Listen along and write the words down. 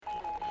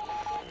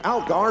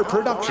Algar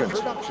Productions.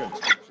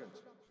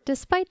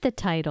 Despite the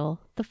title,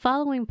 the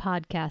following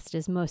podcast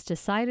is most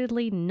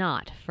decidedly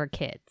not for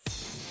kids.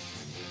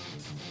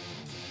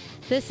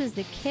 This is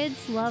the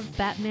Kids Love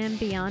Batman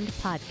Beyond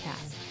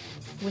podcast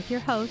with your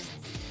hosts,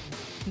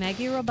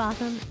 Maggie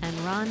Robotham and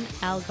Ron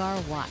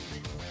Algar Watt.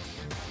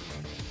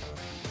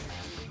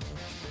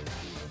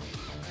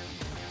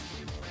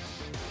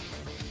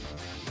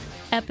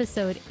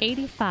 Episode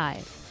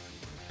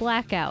 85,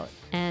 Blackout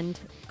and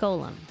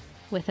Golem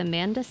with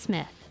Amanda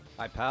Smith.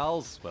 Hi,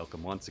 pals.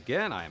 Welcome once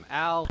again. I am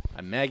Al.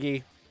 I'm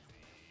Maggie.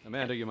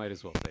 Amanda, you might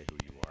as well say who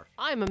you are,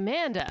 I'm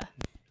Amanda,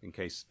 in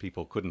case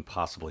people couldn't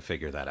possibly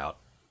figure that out.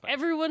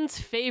 everyone's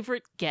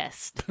favorite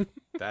guest.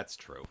 That's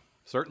true.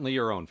 Certainly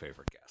your own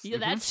favorite guest. Yeah,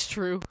 that's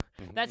true.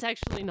 That's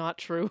actually not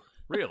true.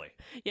 Really?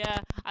 Yeah,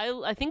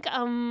 I think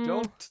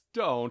Don't.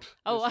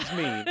 Oh, This is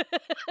mean.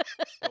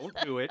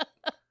 Don't do it.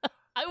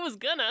 I was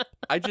gonna.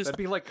 That'd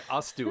be like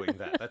us doing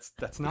that.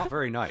 That's not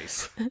very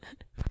nice.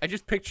 I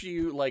just picture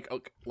you like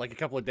a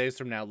couple of days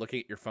from now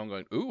looking at your phone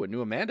going, ooh, a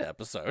new Amanda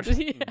episode.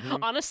 Yeah,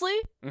 honestly,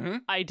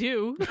 I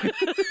do.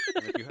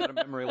 And if you had a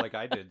memory like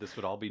I did, this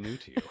would all be new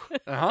to you.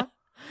 Uh-huh.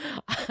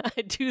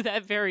 I do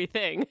that very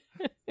thing.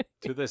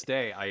 To this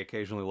day, I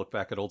occasionally look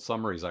back at old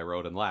summaries I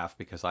wrote and laugh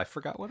because I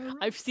forgot what I wrote.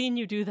 I've seen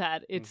you do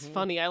that. It's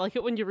funny. I like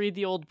it when you read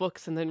the old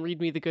books and then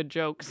read me the good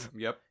jokes.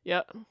 Yep.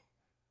 Yeah.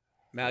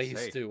 Mal Let's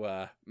used see.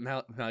 to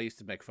Mal used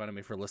to make fun of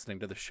me for listening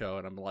to the show,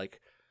 and I'm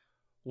like,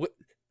 what?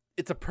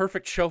 It's a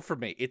perfect show for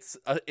me. It's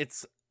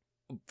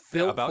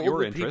filled about full your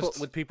with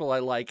interests. people I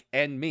like,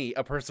 and me,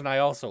 a person I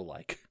also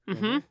like.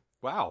 Mm-hmm.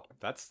 Wow.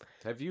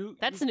 Have you?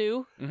 That's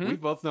new. We've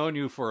both known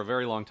you for a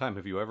very long time.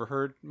 Have you ever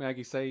heard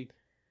Maggie say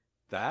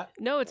that?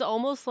 No, it's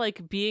almost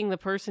like being the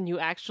person you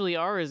actually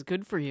are is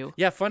good for you.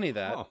 Yeah, funny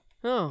that. Oh,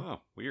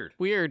 Oh, weird.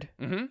 weird.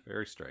 Mm-hmm.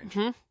 Very strange.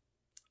 Mhm.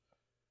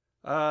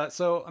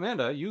 So,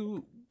 Amanda,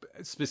 you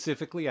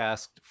specifically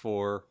asked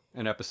for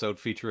an episode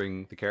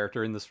featuring the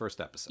character in this first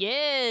episode.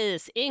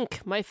 Yes,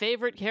 Ink, my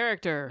favorite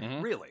character.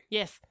 Really?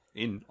 Yes.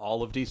 In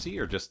all of DC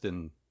or just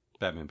in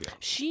Batman Beyond?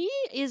 She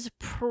is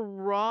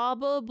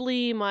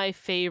probably my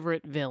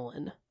favorite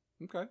villain.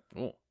 Okay.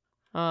 Oh.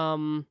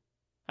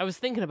 I was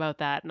thinking about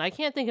that, and I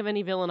can't think of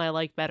any villain I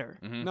like better.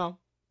 Mhm. No,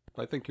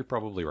 I think you're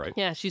probably right.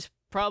 Yeah, she's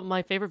probably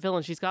my favorite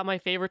villain. She's got my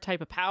favorite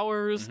type of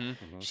powers. Mhm.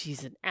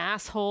 She's an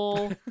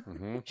asshole.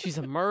 Mhm. She's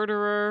a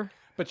murderer.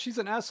 But she's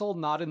an asshole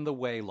not in the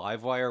way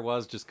Livewire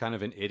was, just kind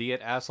of an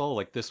idiot asshole.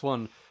 Like, this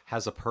one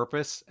has a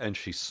purpose, and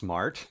she's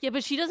smart. Yeah,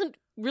 but she doesn't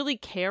really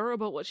care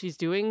about what she's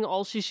doing.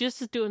 All she's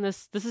just doing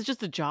this is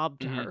just a job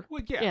to her.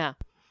 Well, yeah. Yeah.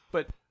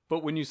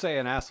 But when you say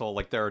an asshole,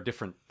 like, there are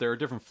different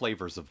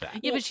flavors of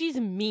that. Yeah, but she's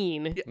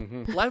mean.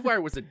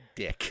 Livewire was a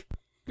dick.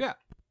 Yeah.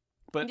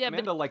 But Yeah, but-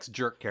 Amanda likes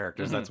jerk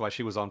characters. That's why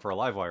she was on for a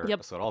Livewire Yep.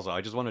 episode. Also,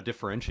 I just want to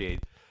differentiate.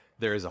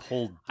 There is a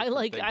whole. I different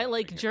like thing I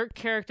like happening jerk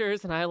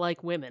characters and I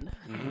like women.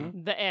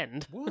 The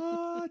end. here.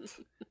 What?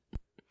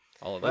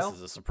 All of this Well-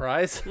 is a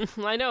surprise.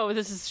 I know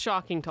this is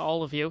shocking to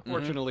all of you.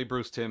 Fortunately,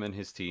 Bruce Timm and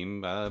his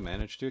team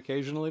managed to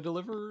occasionally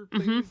deliver Mm-hmm.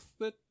 things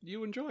that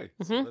you enjoy.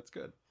 So that's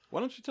good. Why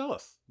don't you tell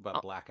us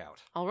about Blackout?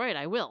 All right,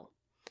 I will.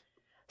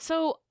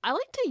 So, I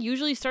like to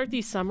usually start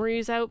these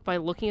summaries out by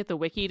looking at the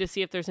wiki to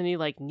see if there's any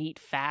like neat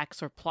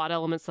facts or plot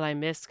elements that I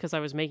missed because I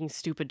was making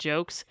stupid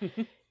jokes.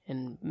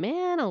 And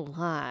man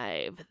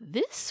alive,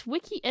 this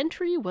wiki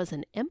entry was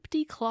an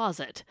empty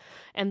closet.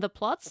 And the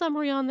plot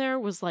summary on there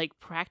was like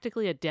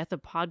practically a Death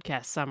of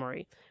Podcast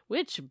summary,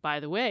 which, by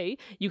the way,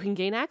 you can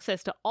gain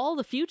access to all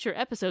the future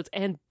episodes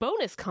and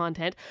bonus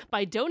content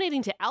by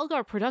donating to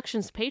Algar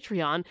Productions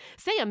Patreon.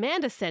 Say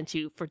Amanda sent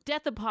you for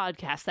Death of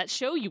Podcast, that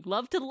show you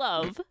love to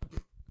love.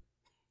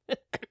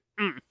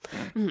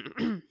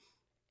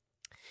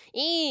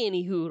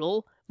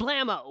 Anyhoodle,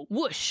 blammo,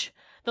 whoosh.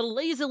 The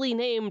lazily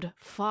named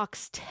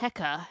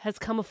Foxteca has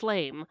come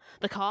aflame.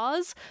 The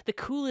cause? The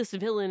coolest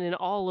villain in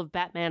all of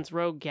Batman's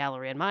rogue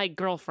gallery, and my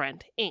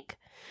girlfriend, Ink.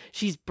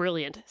 She's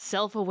brilliant,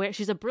 self-aware.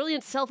 She's a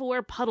brilliant,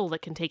 self-aware puddle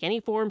that can take any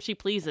form she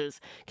pleases,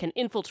 can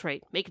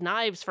infiltrate, make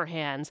knives for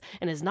hands,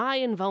 and is nigh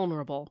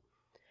invulnerable.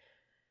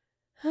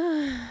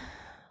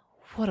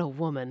 What a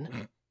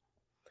woman.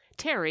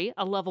 Terry,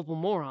 a lovable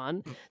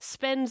moron,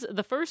 spends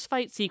the first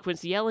fight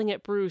sequence yelling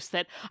at Bruce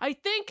that, I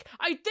think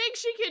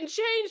she can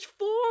change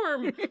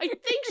form! I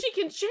think she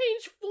can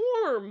change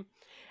form!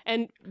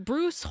 And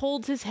Bruce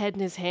holds his head in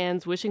his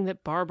hands, wishing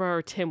that Barbara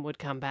or Tim would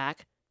come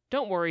back.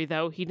 Don't worry,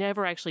 though, he'd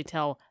never actually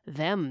tell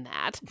them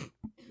that.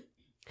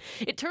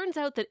 It turns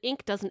out that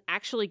Ink doesn't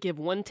actually give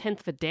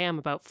 1/10 of a damn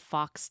about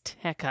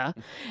Foxteca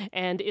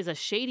and is a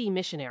shady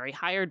missionary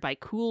hired by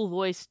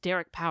cool-voiced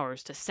Derek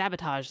Powers to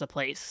sabotage the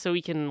place so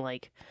he can,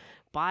 like,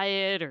 buy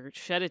it or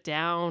shut it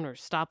down or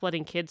stop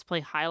letting kids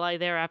play highlight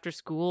there after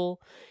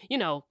school. You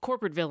know,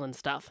 corporate villain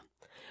stuff.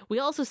 We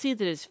also see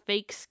that his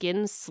fake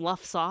skin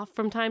sloughs off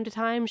from time to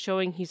time,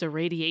 showing he's a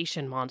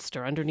radiation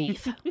monster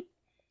underneath.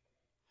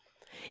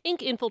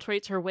 Ink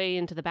infiltrates her way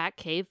into the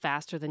Batcave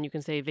faster than you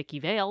can say Vicky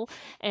Vale,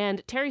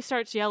 and Terry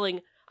starts yelling,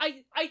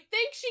 I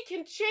think she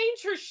can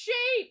change her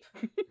shape!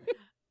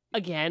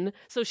 again,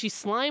 so she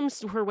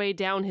slimes her way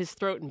down his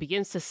throat and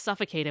begins to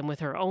suffocate him with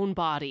her own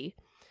body.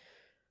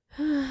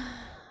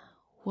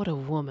 What a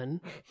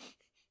woman.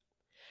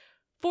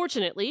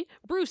 Fortunately,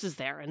 Bruce is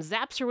there and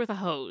zaps her with a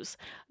hose.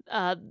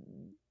 The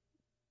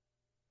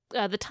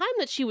time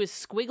that she was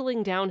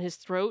squiggling down his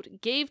throat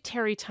gave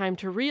Terry time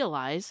to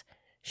realize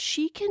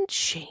she can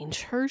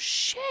change her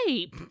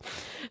shape.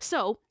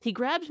 So he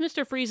grabs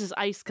Mr. Freeze's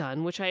ice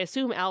gun, which I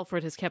assume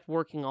Alfred has kept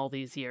working all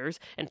these years,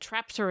 and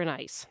traps her in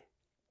ice.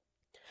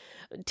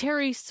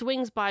 Terry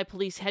swings by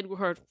police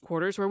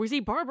headquarters where we see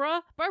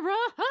Barbara. Barbara!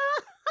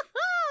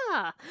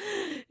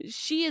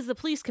 She is the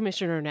police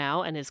commissioner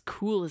now and is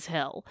cool as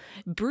hell.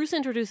 Bruce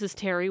introduces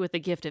Terry with the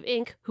gift of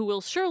ink, who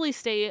will surely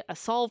stay a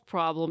solved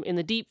problem in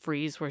the deep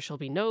freeze where she'll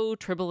be no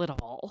trouble at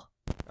all.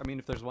 I mean,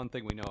 if there's one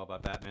thing we know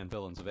about Batman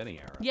villains of any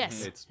era,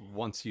 Yes. it's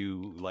once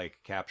you, like,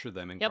 capture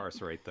them,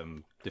 incarcerate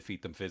them,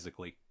 defeat them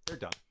physically, they're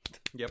done.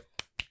 Yep.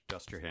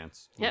 Dust your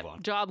hands. Move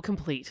on. Job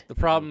complete. The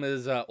problem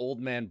is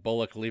Old Man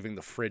Bullock leaving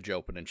the fridge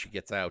open and she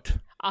gets out.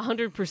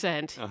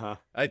 100%. Uh-huh.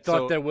 I thought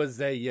So- there was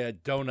a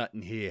donut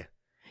in here.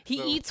 He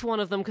eats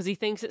one of them because he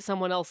thinks it's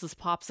someone else's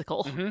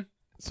popsicle.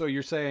 So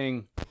you're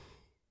saying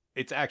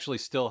it's actually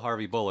still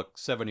Harvey Bullock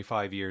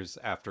 75 years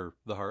after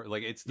the heart?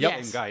 Like, it's the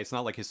Yes. same guy. It's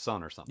not like his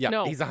son or something. Yeah,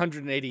 No. he's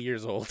 180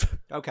 years old.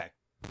 Okay.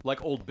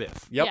 Like old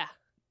Biff. Yep. Yeah.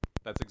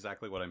 That's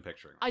exactly what I'm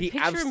picturing. I He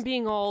picture him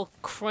being all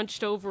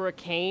crunched over a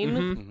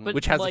cane, but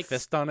Which has like, a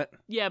fist on it.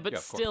 Yeah, but Yeah,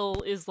 of course.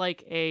 still is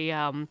like a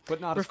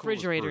But not as cool as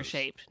refrigerator Bruce.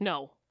 shaped.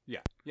 No.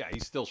 Yeah. Yeah,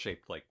 he's still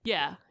shaped like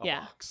Yeah, a yeah.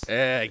 box.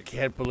 I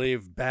can't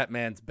believe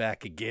Batman's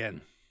back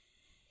again.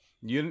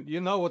 You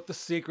know what the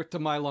secret to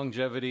my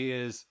longevity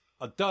is?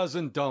 A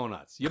dozen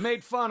donuts. You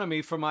made fun of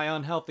me for my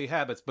unhealthy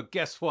habits, but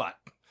guess what?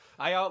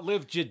 I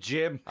outlived you,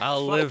 Jim.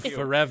 I'll Fuck live you.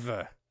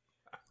 forever.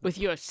 With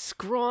your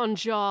scrawn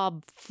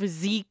job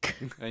physique.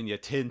 And your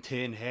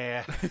Tintin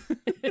hair.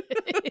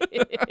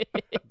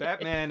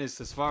 Batman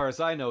is, as far as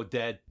I know,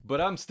 dead,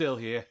 but I'm still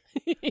here.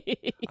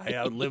 I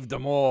outlived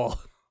them all.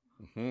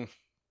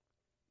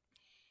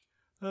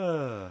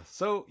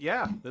 So,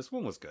 yeah, this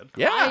one was good. I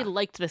Yeah,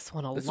 liked this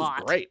one a this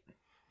lot. was great.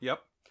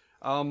 Yep.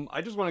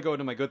 I just want to go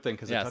into my good thing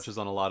because Yes. it touches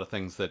on a lot of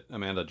things that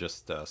Amanda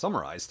just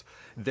summarized.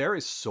 There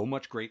is so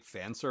much great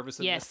fan service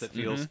in Yes. this that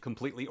feels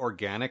completely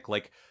organic.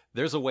 Like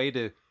there's a way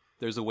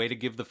to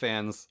give the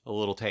fans a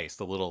little taste,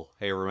 a little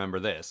hey, remember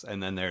this,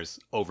 and then there's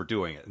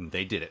overdoing it, and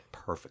they did it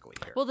perfectly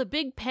here. Well, the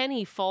big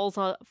penny falls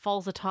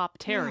atop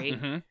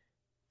Terry.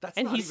 That's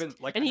And not he's even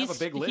like and I he's have a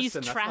big list, he's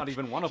and trapped, that's not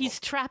even one of He's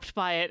them. trapped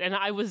by it, and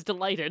I was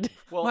delighted.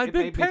 Well, My it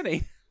big made me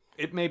penny.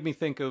 It made me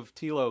think of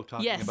Tilo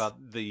talking Yes.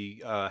 about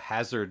the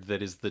hazard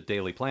that is the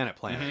Daily Planet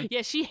planet.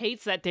 Yeah, she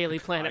hates that Daily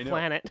Planet I know.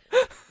 planet.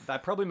 I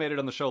probably made it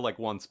on the show like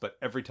once, but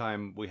every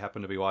time we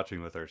happen to be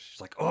watching with her,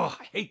 she's like, "Oh,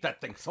 I hate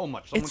that thing so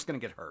much. Someone's gonna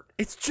get hurt."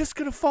 It's just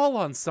gonna fall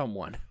on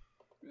someone.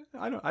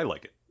 I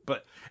like it,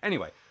 but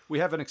anyway, we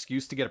have an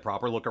excuse to get a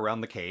proper look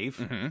around the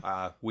cave.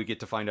 We get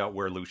to find out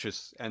where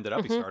Lucius ended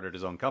up. He started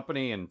his own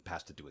company and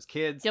passed it to his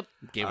kids. Yep.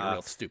 Gave it a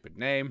real stupid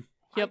name.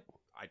 Yep.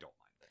 I don't mind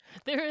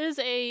that. There is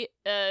a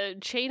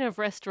chain of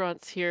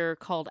restaurants here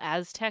called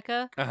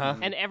Azteca,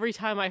 and every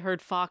time I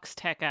heard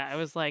Foxteca, I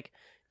was like,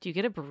 "Do you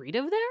get a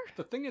burrito there?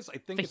 The thing is, I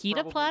think it's Fajita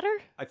probably, platter?"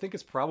 I think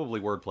it's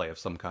probably wordplay of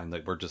some kind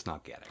that we're just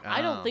not getting.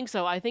 I don't Oh. think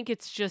so. I think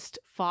it's just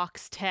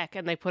Fox Tech,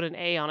 and they put an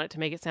A on it to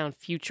make it sound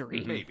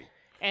futury, Maybe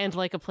and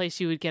like a place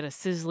you would get a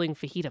sizzling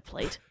fajita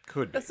plate.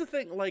 could be. That's the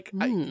thing. Like,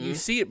 you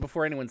see it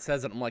before anyone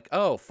says it. I'm like,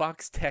 oh,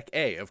 Fox Tech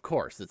A. Of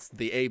course, it's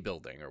the A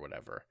building or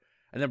whatever.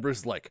 And then Bruce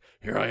is like,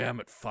 here I am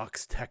at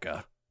Fox Techa.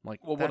 I'm like,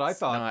 Well, that's what I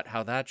thought- not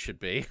how that should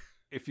be.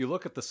 If you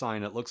look at the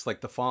sign, it looks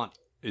like the font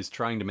is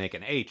trying to make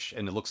an H,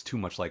 and it looks too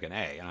much like an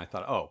A. And I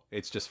thought, oh,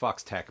 it's just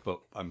Fox Tech, but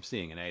I'm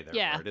seeing an A there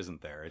Yeah. where it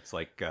isn't there. It's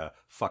like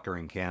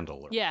fuckering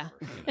candle. Or Yeah.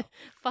 whatever, you know?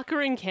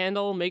 Fuckering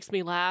Candle makes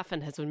me laugh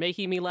and has been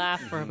making me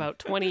laugh for about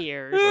 20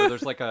 years. Or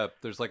there's like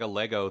a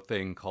Lego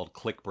thing called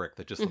Click Brick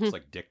that just looks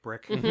like Dick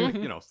Brick. Like,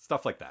 you know,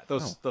 stuff like that.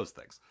 Those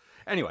things.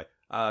 Anyway,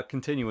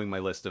 continuing my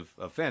list of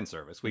fan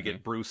service, we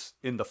get Bruce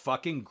in the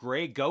fucking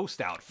gray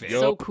ghost outfit.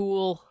 So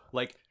cool.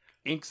 Like,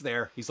 Ink's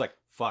there. He's like,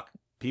 fuck.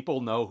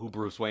 People know who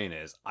Bruce Wayne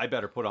is. I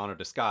better put on a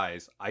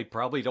disguise. I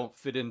probably don't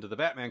fit into the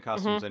Batman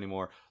costumes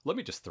anymore. Let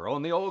me just throw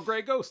in the old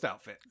gray ghost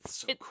outfit. It's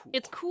so cool.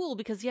 It's cool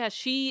because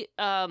she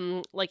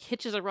like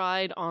hitches a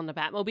ride on the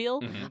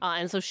Batmobile,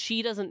 and so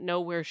she doesn't know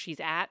where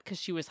she's at because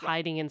she was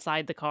hiding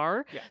inside the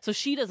car. Yeah. So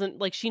she doesn't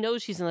like she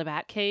knows she's in the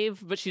Batcave,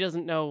 but she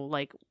doesn't know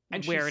like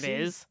And where she it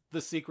sees is. the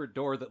secret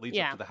door that leads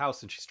Yeah. up to the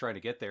house, and she's trying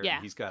to get there. Yeah.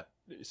 And he's got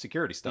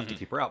security stuff to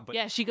keep her out. But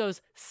Yeah, she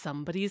goes,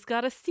 somebody's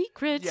got a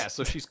secret. yeah,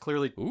 so she's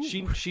clearly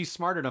she's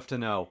smart enough to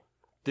know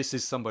this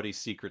is somebody's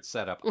secret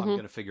setup. I'm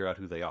going to figure out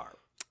who they are.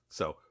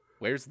 So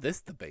Where's this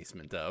the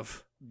basement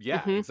of?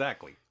 yeah,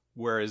 exactly.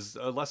 Whereas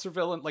a lesser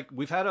villain, like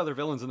we've had other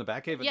villains in the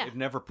Batcave, and Yeah. they've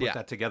never put Yeah.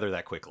 that together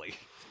that quickly.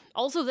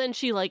 Also, then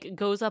she like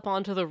goes up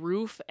onto the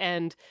roof,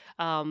 and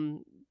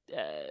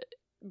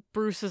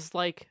Bruce is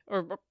like,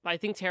 or I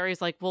think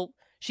Terry's like, well,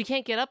 she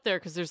can't get up there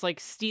because there's like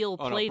steel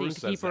plating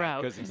to keep her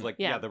out. Because he's like,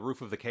 Yeah. the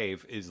roof of the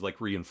cave is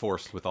like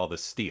reinforced with all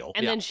this steel.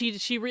 And then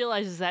she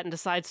realizes that and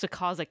decides to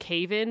cause a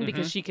cave in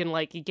because she can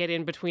like get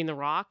in between the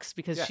rocks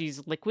because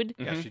she's liquid.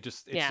 Yeah, it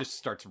just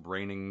starts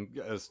raining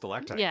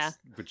stalactites. Yeah.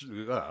 Which,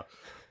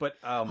 but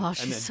Oh,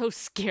 she's so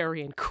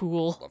scary and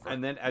cool.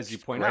 and then as you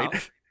point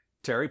out,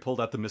 Terry pulled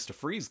out the Mr.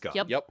 Freeze gun.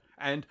 Yep.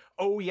 And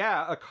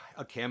a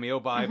cameo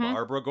by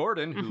Barbara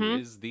Gordon, who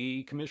is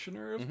the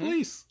commissioner of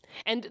police.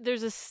 And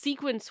there's a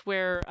sequence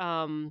where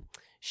Ink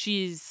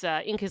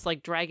is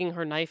like dragging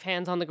her knife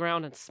hands on the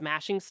ground and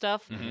smashing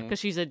stuff because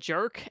she's a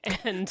jerk.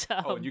 And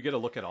and you get a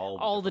look at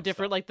all the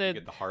different like stuff. You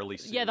get the Harley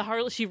suit. Yeah, the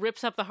Harley. She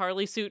rips up the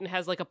Harley suit and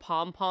has like a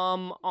pom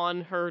pom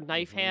on her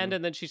knife hand,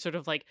 and then she sort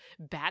of like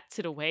bats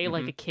it away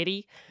like a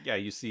kitty. Yeah,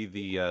 you see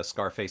the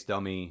Scarface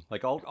dummy,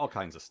 like all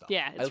kinds of stuff.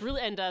 Yeah, it's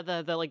really and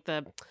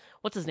the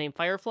what's his name,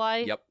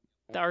 Firefly. Yep.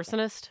 The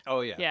arsonist. Oh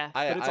yeah. Yeah.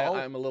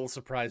 I'm a little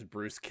surprised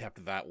Bruce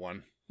kept that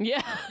one.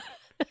 Yeah.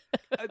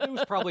 It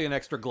was probably an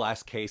extra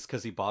glass case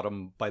because he bought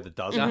them by the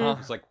dozen.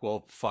 He's like,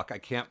 well, fuck, I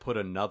can't put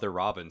another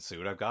Robin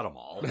suit. I've got them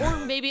all.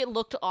 Or maybe it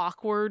looked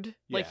awkward.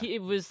 Yeah. Like it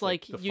was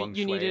like the you feng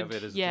shui needed. of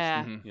it is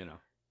yeah. just,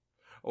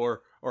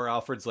 Or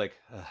Alfred's like,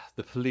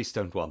 the police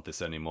don't want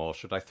this anymore.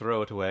 Should I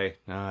throw it away?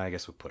 No, I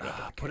guess we'll put it.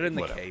 Put it in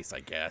the case, I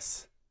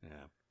guess.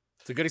 Yeah.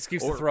 It's a good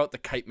excuse to throw out the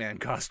Kite Man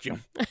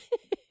costume.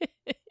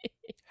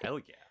 Hell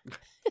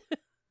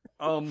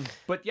yeah.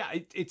 But yeah,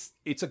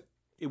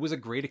 it was a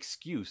great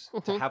excuse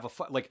to have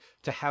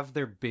to have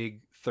their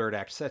big third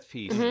act set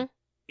piece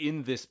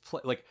in this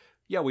place. Like,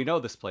 yeah, we know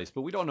this place,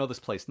 but we don't know this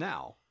place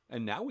now.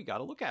 And now we got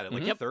to look at it.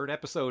 Like third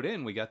episode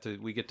in, we get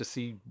to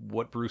see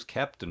what Bruce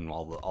kept and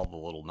all the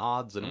little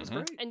nods, and it was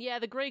great. And yeah,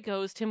 the Grey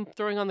Ghost, him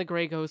throwing on the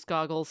Grey Ghost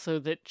goggles so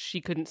that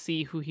she couldn't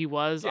see who he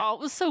was. Yeah. Oh,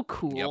 it was so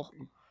cool.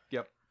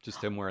 Yep.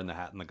 Just him wearing the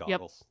hat and the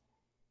goggles. Yep.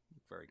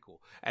 Very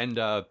cool. And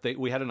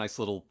we had a nice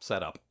little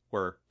setup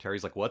where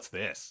Terry's like, "What's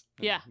this?"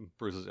 And yeah.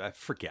 Bruce is, I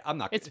forget. I'm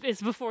not.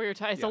 It's before your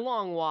time. It's a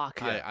long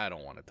walk. I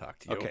don't want to talk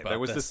to you. Okay. About There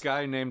was this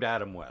guy named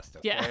Adam West.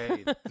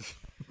 Okay? Yeah.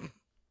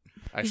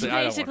 Actually,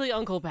 he's basically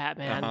Uncle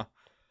Batman.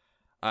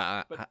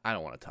 I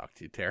don't want to talk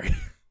to you, Terry.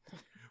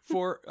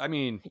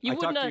 I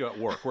talked to you at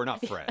work. We're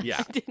not friends.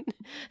 Yeah.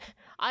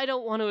 I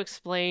don't want to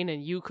explain,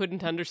 and you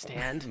couldn't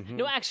understand.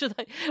 No, actually,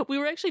 we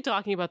were actually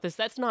talking about this.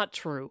 That's not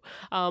true.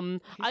 He's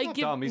not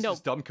dumb. He's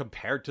just dumb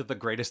compared to the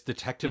greatest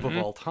detective of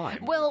all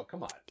time. Well,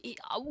 come on.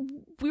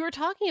 We were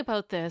talking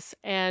about this,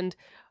 and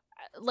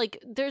like,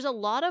 there's a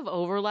lot of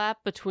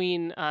overlap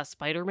between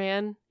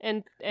Spider-Man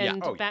and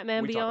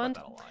Batman we Beyond,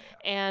 talk about that a lot,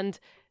 and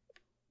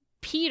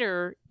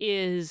Peter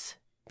is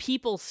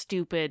people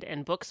stupid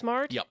and book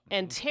smart,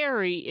 and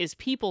Terry is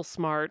people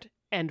smart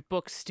and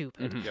book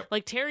stupid.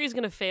 Like, Terry's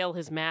going to fail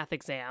his math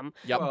exam.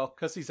 Well,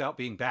 because he's out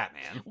being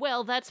Batman.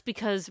 Well, that's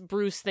because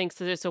Bruce thinks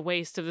that it's a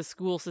waste of the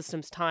school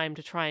system's time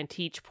to try and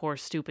teach poor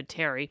stupid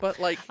Terry. But,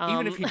 like,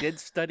 even if he did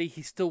study,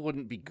 he still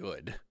wouldn't be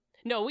good.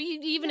 No,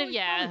 even if he'd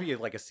probably be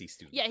like a C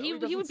student. Yeah, he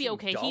would be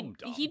okay. Dumb.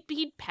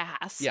 He'd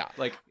pass. Yeah,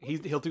 like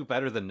he'll do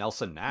better than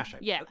Nelson Nash.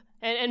 Yeah,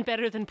 and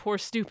better than poor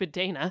stupid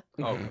Dana.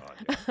 Oh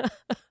god. Yeah.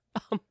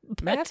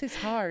 Math is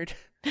hard.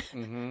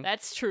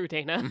 That's true,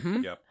 Dana.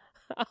 Yep.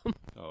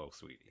 Oh,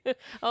 sweetie.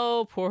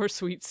 Oh, poor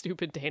sweet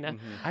stupid Dana.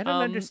 I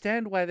don't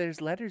understand why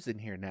there's letters in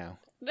here now.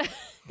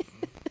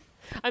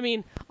 I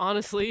mean,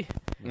 honestly,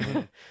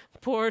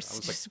 poor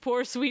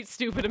sweet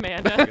stupid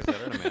Amanda. Is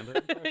that an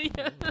Amanda?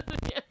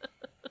 Yeah.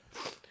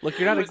 Look,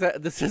 you're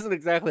not this isn't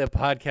exactly a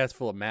podcast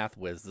full of math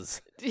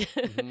whizzes.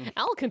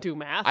 Al can do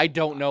math. I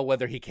don't know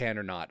whether he can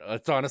or not.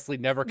 It's honestly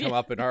never come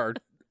up in our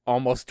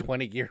almost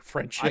 20-year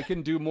friendship. I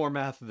can do more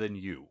math than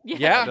you. Yeah.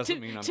 That doesn't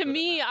mean I'm to good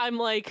me, at math. I'm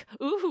like,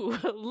 ooh,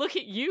 look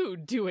at you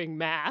doing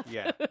math.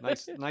 Yeah,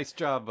 nice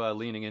job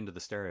leaning into the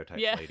stereotypes,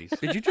 Yeah. ladies.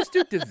 Did you just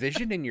do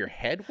division in your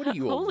head? What are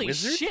you, a Holy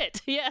wizard?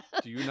 shit! Yeah,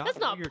 Do you not that's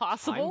know not your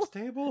possible. times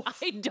table?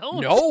 I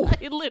don't. No.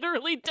 I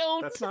literally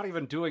don't. That's not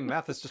even doing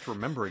math. It's just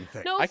remembering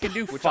things. No. I can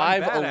do Which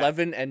 5, I'm bad at.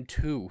 11, and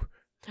 2.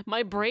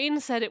 My brain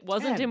said it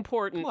wasn't 10.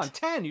 important. Come on,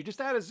 10. You just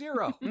add a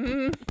 0.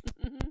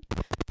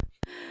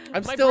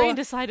 My brain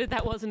decided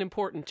that wasn't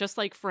important, just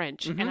like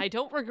French. Mm-hmm. And I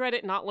don't regret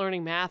it not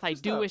learning math. I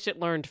do wish it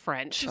learned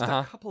French. Just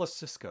a couple of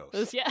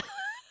Cisco's. Yeah.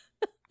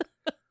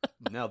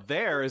 Now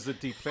there is a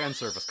deep fan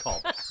service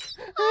callback.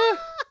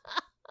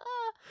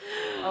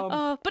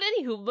 But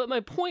anywho, but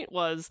my point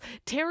was,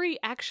 Terry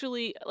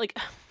actually, like,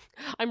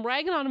 I'm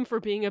ragging on him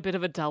for being a bit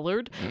of a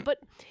dullard, but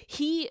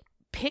he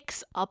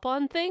picks up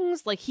on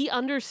things. Like, he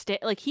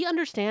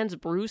understands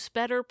Bruce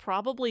better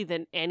probably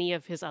than any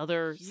of his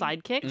other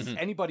sidekicks.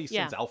 Anybody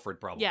since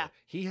Alfred, probably. Yeah.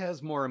 He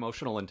has more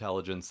emotional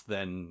intelligence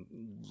than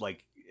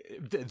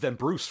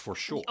Bruce, for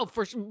sure. Oh,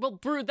 for sure. Well,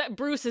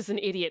 Bruce is an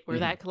idiot. Where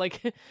that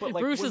like, But,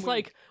 like, Bruce when is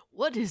like,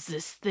 what is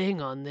this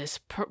thing on this?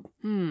 What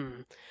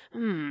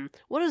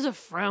does a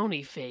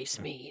frowny face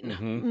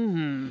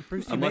mean?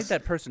 Bruce, you made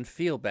that person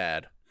feel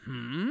bad.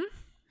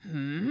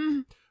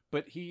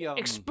 But he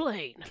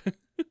Explain.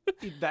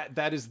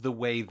 that is the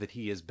way that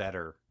he is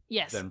better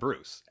Yes. than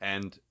Bruce.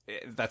 And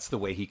that's the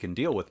way he can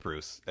deal with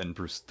Bruce. And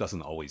Bruce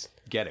doesn't always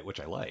get it, which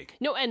I like.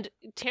 No, and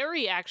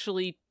Terry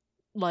actually,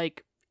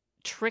 like,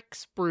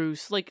 tricks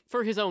Bruce, like,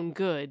 for his own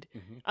good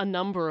a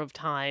number of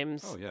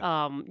times. Oh,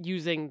 yeah.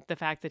 Using the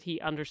fact that he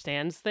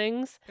understands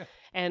things. Yeah.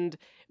 And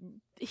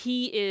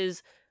he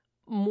is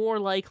more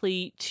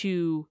likely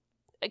to,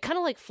 kind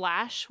of like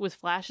Flash with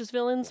Flash's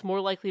villains,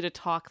 more likely to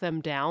talk them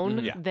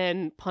down Yeah.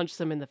 than punch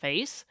them in the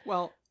face.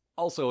 Well,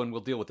 also, and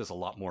we'll deal with this a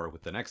lot more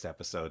with the next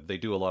episode, they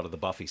do a lot of the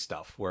Buffy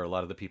stuff where a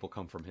lot of the people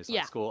come from his high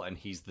Yeah. school, and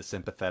he's the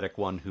sympathetic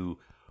one who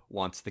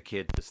wants the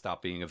kid to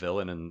stop being a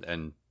villain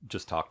and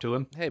just talk to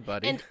him. Hey,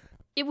 buddy. And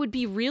it would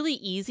be really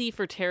easy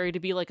for Terry to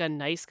be like a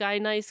nice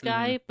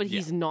guy, but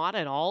he's not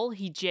at all.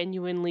 He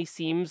genuinely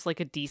seems like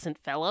a decent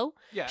fellow.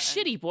 Yeah.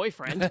 Shitty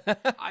boyfriend.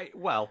 I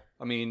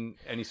mean,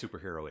 any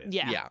superhero is.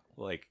 Yeah. yeah.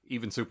 Like,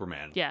 even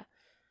Superman. Yeah.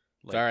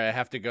 Like, Sorry, I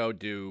have to go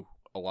do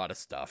a lot of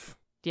stuff.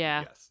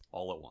 Yeah. Yes,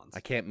 all at once. I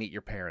can't meet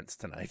your parents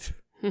tonight.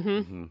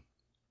 Mm-hmm.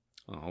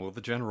 Oh, well,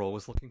 the general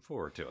was looking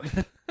forward to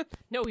it.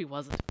 No, he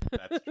wasn't.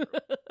 That's true.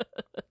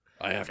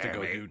 I have to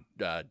go Damn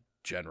do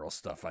general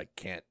stuff. I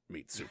can't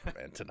meet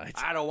Superman tonight.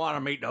 I don't want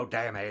to meet no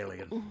damn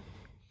alien.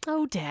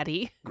 Oh,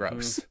 Daddy.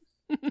 Gross.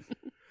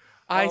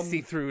 I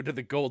see through to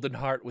the golden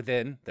heart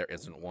within. There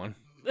isn't one.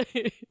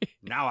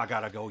 Now I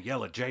gotta go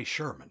yell at Jay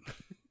Sherman.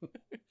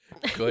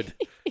 Good.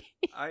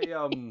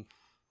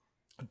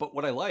 But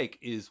what I like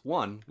is,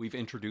 one, we've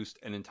introduced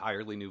an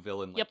entirely new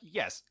villain. Like, Yep.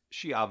 yes,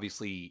 she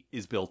obviously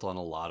is built on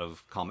a lot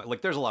of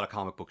there's a lot of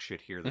comic book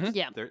shit here that's,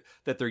 Yeah.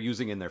 that they're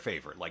using in their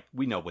favor. Like,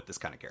 we know what this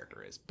kind of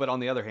character is. But on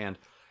the other hand,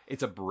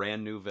 it's a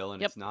brand new villain.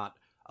 Yep. It's not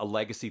a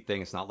legacy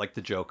thing. It's not like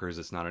the Jokers.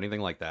 It's not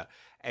anything like that.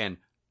 And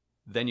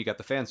then you got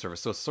the fan service.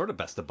 So it's sort of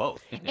best of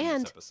both in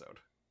And- this episode.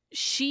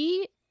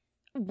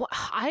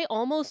 I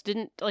almost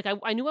didn't, like,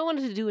 I knew I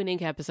wanted to do an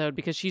Ink episode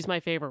because she's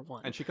my favorite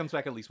one. And she comes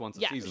back at least once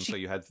a Yeah, season, so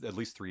you had at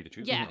least 3 to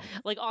choose Yeah, from.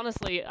 like,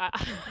 honestly,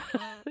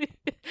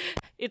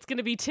 it's going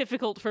to be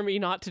difficult for me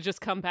not to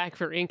just come back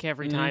for Ink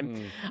every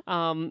time.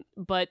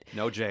 But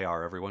No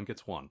JR, everyone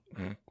gets one.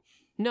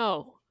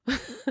 no,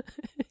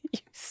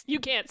 you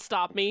can't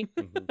stop me.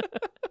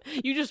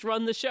 You just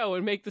run the show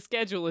and make the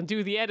schedule and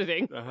do the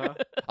editing. Uh-huh.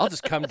 I'll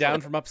just come down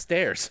from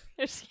upstairs.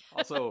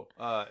 Also,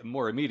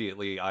 more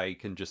immediately, I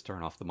can just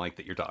turn off the mic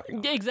that you're talking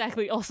on.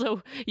 Exactly.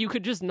 Also, you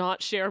could just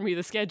not share me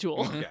the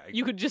schedule. Yeah,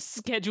 You could just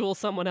schedule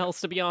someone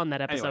else to be on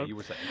that episode. Anyway, you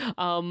were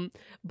saying.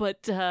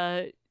 But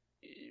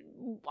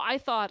I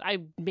thought I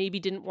maybe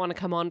didn't want to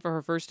come on for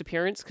her first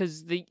appearance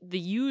because the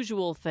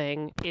usual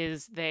thing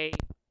is they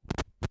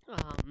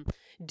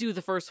do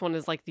the first one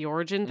as like the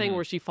origin thing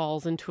where she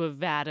falls into a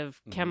vat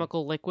of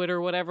chemical liquid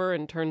or whatever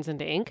and turns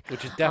into ink.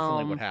 Which is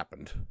definitely what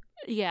happened.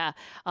 Yeah.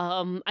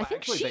 I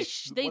think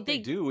Actually, they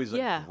do is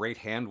yeah. a great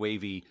hand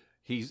wavy.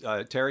 He's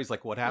Terry's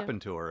like, what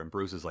happened to her? And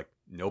Bruce is like,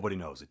 nobody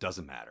knows. It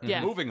doesn't matter.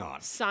 Yeah. Moving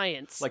on.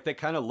 Science. Like, they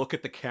kind of look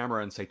at the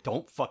camera and say,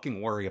 don't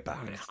fucking worry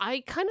about it.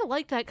 I kind of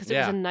like that because it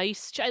was a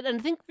nice. And I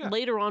think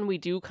later on we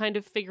do kind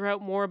of figure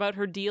out more about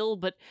her deal,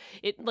 but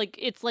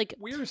it's like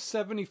We're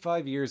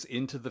 75 years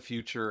into the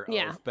future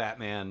Yeah. of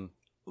Batman,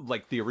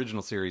 like the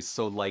original series.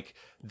 So, like,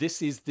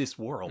 this is this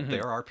world.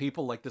 There are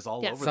people like this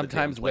all Yeah. over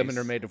Sometimes the damn women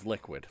place. are made of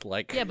liquid.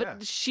 Like, yeah,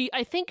 but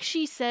I think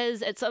she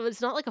says it's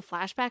not like a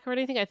flashback or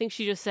anything. I think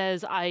she just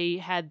says I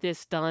had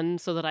this done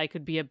so that I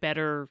could be a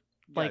better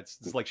Yeah,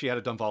 it's like she had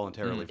it done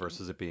voluntarily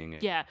versus it being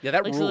yeah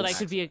that like so that I rules.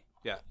 could be a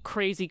Yeah.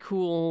 crazy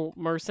cool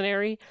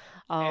mercenary.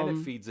 And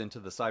it feeds into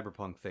the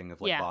cyberpunk thing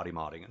of like yeah. body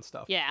modding and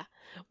stuff. Yeah.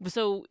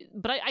 So,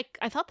 but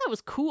I thought that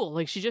was cool.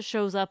 Like, she just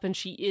shows up and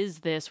she is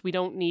this. We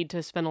don't need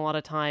to spend a lot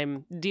of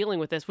time dealing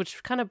with this,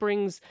 which kind of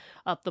brings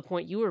up the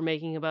point you were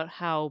making about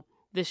how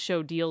this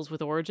show deals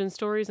with origin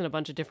stories in a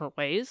bunch of different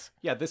ways.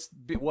 Yeah,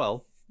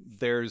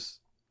 there's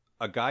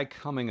a guy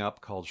coming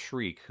up called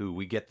Shriek who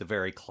we get the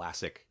very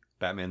classic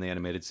Batman the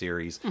Animated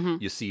Series.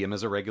 You see him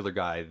as a regular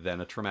guy,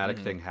 then a traumatic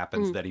thing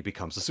happens that he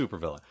becomes a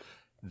supervillain.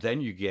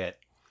 Then you get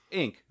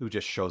Ink, who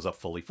just shows up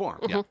fully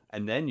formed. Yeah.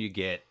 And then you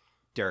get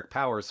Derek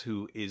Powers,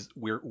 who is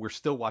we're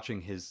still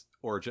watching his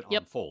origin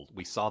unfold.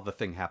 We saw the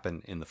thing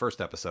happen in the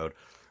first episode.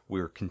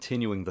 We're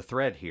continuing the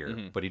thread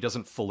here, but he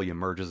doesn't fully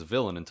emerge as a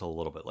villain until a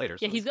little bit later.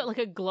 Yeah, he's got like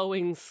a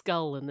glowing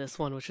skull in this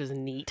one, which is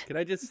neat. Can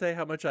I just say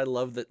how much I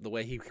love that the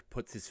way he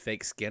puts his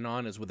fake skin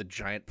on is with a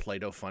giant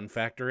Play-Doh fun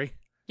factory?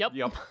 Yep.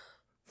 Yep.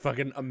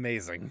 Fucking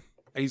amazing.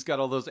 He's got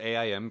all those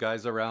AIM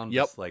guys around.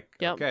 Yep. Just like,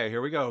 Yep. okay,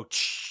 here we go.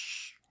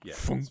 Yeah,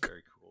 it's Funk.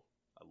 very cool.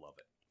 I love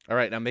it. All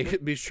right, now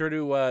be sure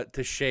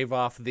to shave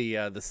off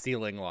the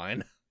ceiling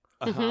line.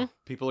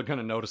 People are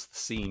gonna notice the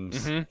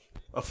seams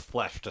of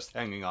flesh just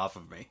hanging off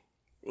of me.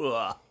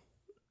 Ugh.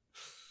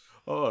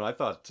 Oh, and I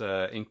thought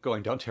ink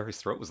going down Terry's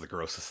throat was the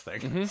grossest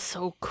thing.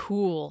 So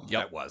cool.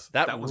 Yep.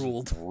 That was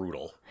ruled.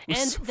 brutal. And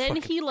so then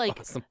he fucking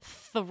awesome.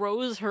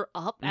 throws her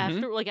up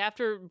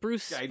after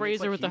Bruce Yeah, he sprays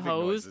makes, her like, with the heaving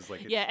hose. noises,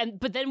 like Yeah,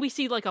 but then we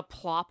see like a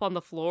plop on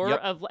the floor Yep.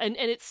 of and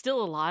it's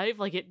still alive.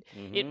 Like it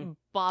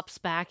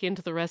bops back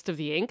into the rest of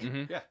the ink.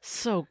 Yeah.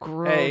 So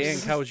gross. Hey,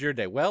 Ink, how was your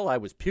day? Well, I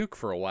was puke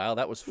for a while.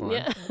 That was fun.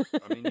 Yeah.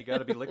 I mean, you got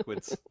to be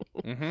liquids.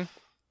 Mm-hmm.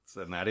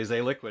 And that is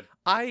a liquid.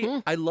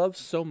 I love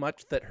so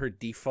much that her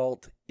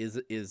default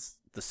is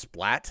the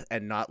splat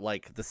and not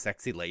like the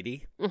sexy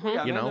lady. Yeah, You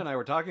Amanda know? and I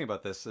were talking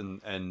about this,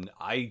 and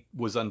I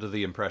was under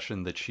the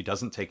impression that she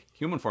doesn't take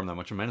human form that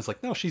much. And Amanda's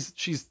like, no,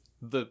 she's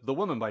the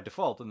woman by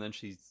default, and then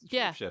she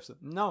Yeah. shifts.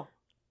 No,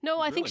 No,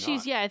 I It's think really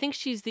she's not. I think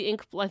she's the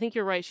ink. I think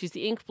you're right. She's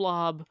the ink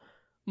blob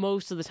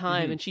most of the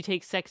time, and she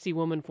takes sexy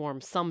woman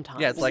form sometimes.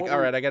 Yeah, it's like, Well, all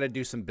right, I got to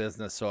do some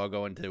business, so I'll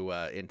go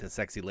into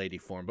sexy lady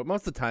form. But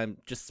most of the time,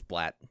 just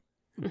splat.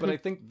 but I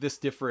think this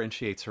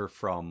differentiates her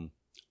from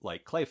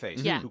like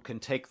Clayface, Yeah. who can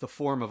take the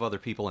form of other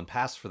people and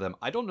pass for them.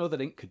 I don't know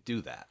that Ink could do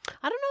that.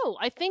 I don't know.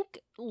 I think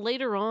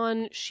later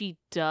on she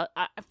does.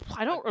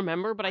 I don't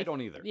remember, but I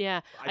don't either.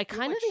 Yeah, I feel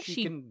kind of like think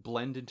she can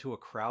blend into a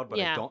crowd, but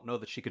Yeah. I don't know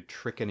that she could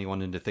trick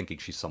anyone into thinking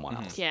she's someone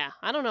else. Yeah,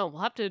 I don't know.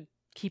 We'll have to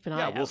keep an eye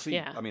Yeah, out. we'll see.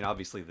 Yeah. I mean,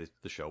 obviously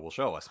the show will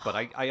show us, but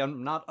I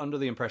am not under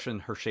the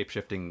impression her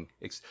shapeshifting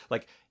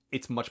like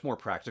it's much more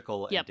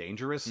practical and Yep.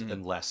 dangerous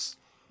and less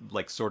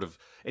like sort of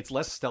it's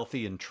less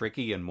stealthy and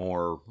tricky and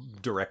more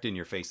direct in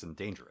your face and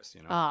dangerous,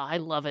 you know. I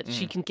love it.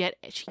 She can get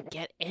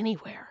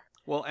anywhere.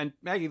 Well, and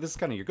Maggie, this is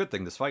kind of your good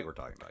thing. This fight we're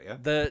talking about, yeah.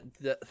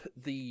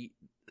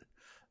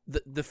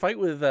 The fight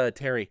with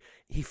Terry,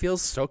 he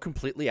feels so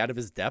completely out of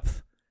his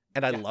depth,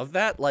 and I love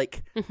that.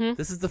 Like,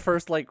 this is the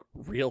first like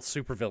real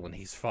supervillain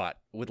he's fought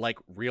with like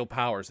real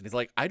powers, and he's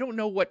like, I don't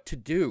know what to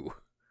do.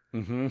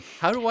 Mm-hmm.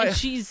 How do I? And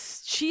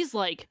she's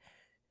like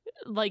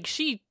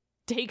she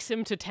takes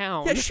him to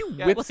town. Yeah, she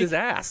whips his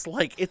ass.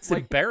 Like, it's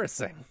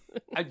embarrassing.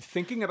 I'm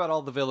thinking about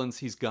all the villains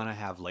he's gonna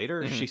have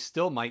later. She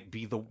still might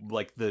be the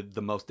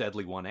most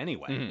deadly one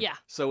anyway. Yeah.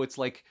 So it's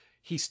like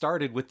he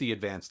started with the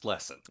advanced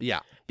lesson. Yeah.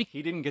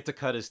 He didn't get to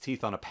cut his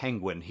teeth on a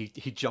penguin. He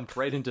jumped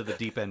right into the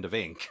deep end of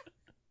Ink.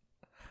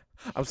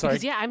 I'm sorry.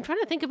 Because, I'm trying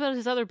to think about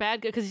his other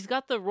bad guy, because he's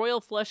got the Royal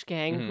Flush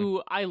Gang,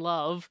 who I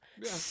love.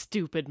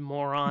 Stupid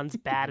morons,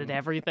 bad at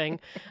everything.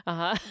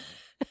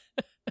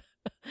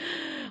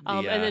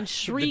 And then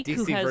Shriek, the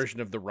who DC has version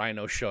of the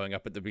Rhino showing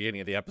up at the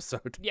beginning of the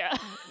episode. yeah,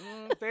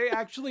 They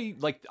actually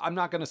I'm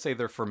not gonna say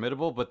they're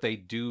formidable, but they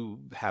do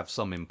have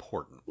some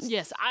importance.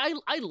 yes,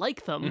 I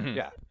like them.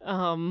 Yeah.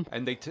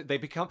 And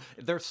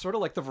they're sort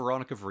of like the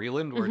Veronica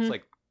Vreeland, where it's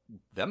like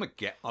them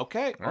again.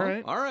 Okay, All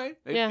right. all right.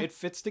 Yeah. It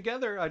fits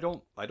together. I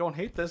don't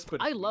hate this, but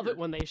I love it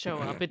when they show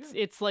up.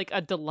 It's like a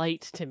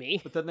delight to me.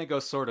 But then they go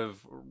sort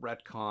of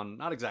retcon,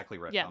 not exactly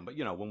retcon, Yeah. but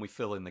when we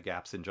fill in the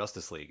gaps in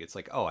Justice League, it's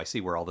like, oh, I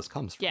see where all this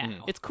comes from. Yeah,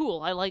 now. it's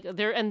cool. I like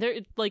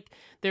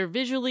they're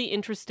visually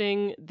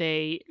interesting.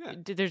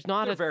 There's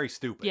not They're a very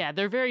stupid. yeah,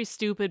 they're very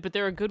stupid, but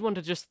they're a good one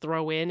to just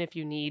throw in if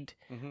you need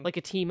like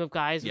a team of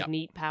guys Yep. with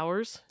neat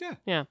powers. Yeah.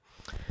 Yeah.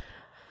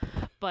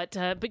 But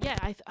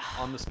yeah,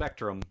 On the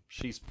spectrum,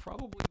 she's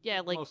probably Yeah,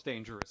 the like, most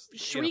dangerous. in a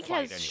Shriek fight,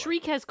 has anyway.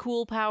 Shriek has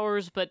cool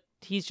powers, but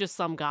he's just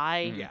some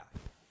guy. Yeah,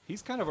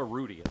 he's kind of a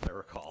Rudy, as I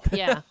recall.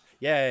 Yeah.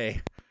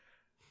 Yay.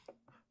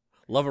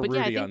 Love a But Rudy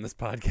yeah, I think- on this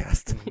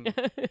podcast.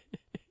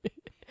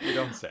 You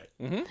don't say.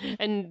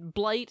 And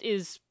Blight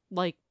is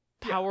like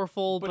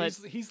powerful, But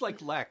he's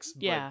like Lex,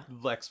 Yeah.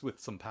 but Lex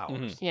with some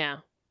powers, yeah,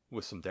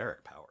 with some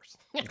Derek powers.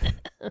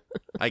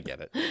 I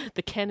get it.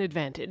 the Ken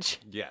advantage.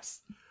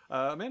 Yes.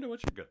 Amanda,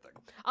 what's your good thing?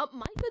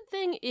 My good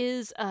thing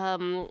is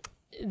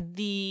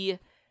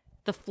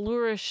the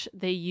flourish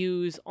they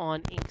use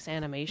on Ink's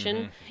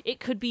animation.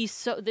 It could be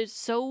there's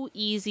so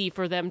easy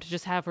for them to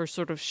just have her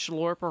sort of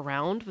schlorp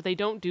around, but they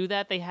don't do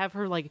that. They have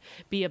her like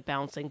be a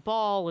bouncing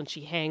ball, and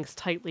she hangs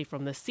tightly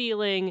from the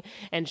ceiling,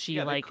 and she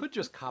Yeah, like they could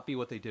just copy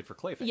what they did for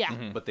Clayface. Yeah.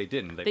 But they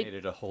didn't. They made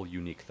it a whole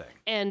unique thing.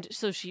 and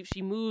so she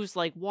moves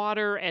like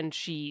water, and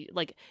she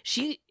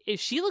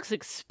looks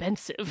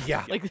expensive.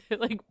 Yeah. like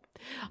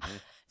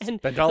and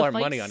Spent all the our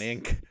money fights- on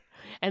ink.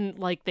 And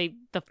like the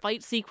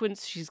fight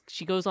sequence,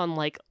 she goes on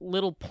like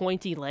little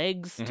pointy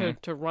legs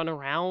to run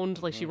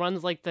around. Like she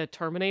runs like the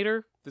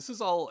Terminator. This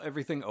is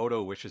everything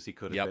Odo wishes he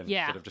could have Yep. been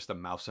Yeah. instead of just a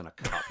mouse in a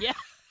cup. Yeah.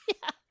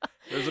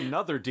 There's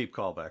another deep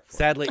callback. For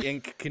Sadly,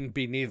 ink can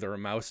be neither a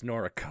mouse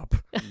nor a cup.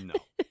 it. No.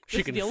 She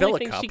It's can the fill only a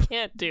thing cup. she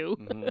can't do.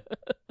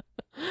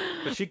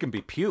 But she can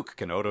be puke.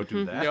 Can Odo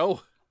do that?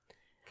 No.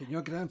 Can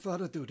your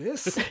grandfather do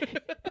this?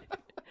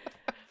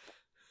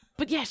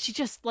 But yeah, she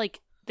just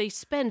like they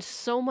spend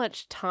so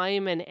much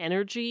time and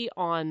energy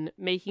on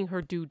making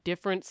her do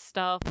different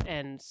stuff,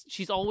 and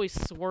she's always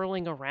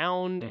swirling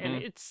around,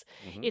 and it's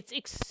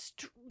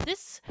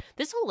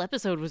this whole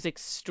episode was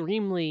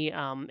extremely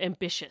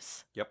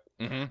ambitious. Yep.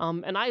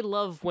 And I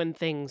love when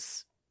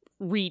things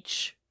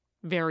reach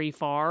very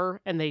far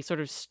and they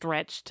sort of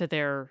stretch to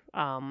their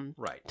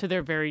Right. to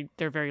their very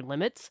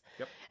limits.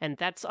 Yep. And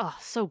that's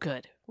so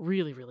good.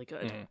 Really, really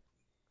good.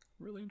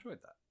 Really enjoyed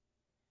that.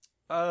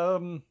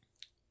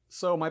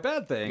 So my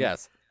bad thing.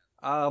 Yes.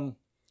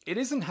 It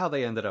isn't how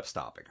they ended up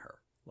stopping her.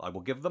 I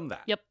will give them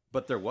that. Yep.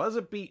 But there was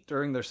a beat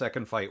during their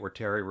second fight where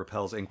Terry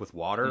repels Ink with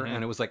water,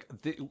 and it was like,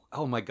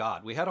 oh my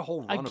god, we had a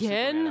whole run of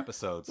Superman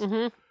episodes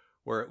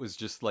where it was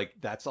just like,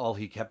 that's all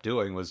he kept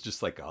doing was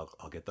just like,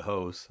 I'll get the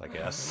hose, I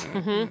guess.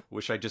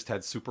 Wish I just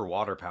had super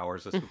water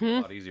powers. This would be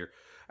a lot easier.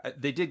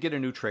 They did get a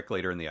new trick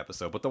later in the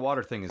episode, but the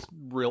water thing is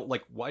real.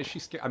 Like, why is she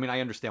scared? I mean, I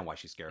understand why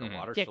she's scared of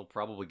water. Yeah. She'll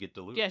probably get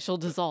diluted. Yeah, she'll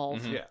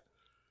dissolve. Yeah.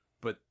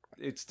 But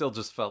it still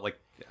just felt like,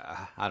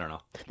 I don't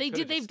know.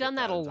 They've done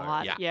that a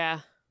lot. Yeah.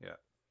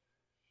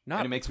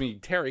 Not And it makes me...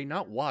 Terry,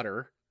 not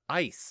water,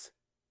 ice.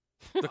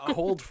 The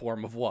cold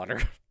form of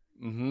water.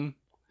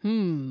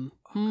 Mm-hmm.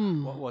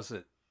 What was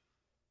it?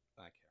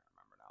 I can't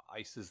remember now.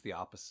 Ice is the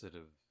opposite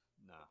of...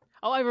 No.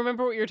 Oh, I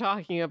remember what you're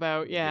talking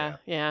about. Yeah.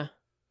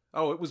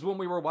 Oh, it was when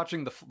we were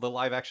watching the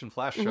live-action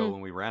Flash show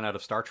when we ran out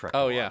of Star Trek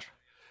to watch.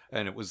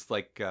 And it was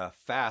like,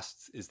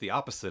 fast is the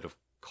opposite of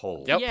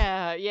cold. Yep.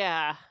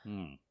 Yeah.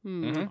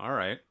 All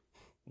right.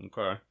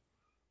 Okay.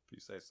 If you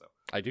say so.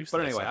 I do say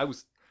But anyway,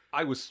 so.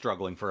 I was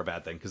struggling for a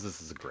bad thing because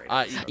this is a great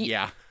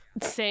Yeah.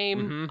 episode.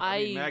 Same. I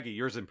mean, Maggie,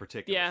 yours in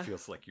particular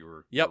feels like you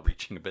were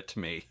reaching a bit to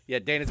me. Yeah,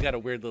 Dana's got a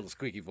weird little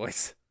squeaky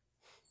voice.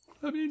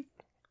 I mean,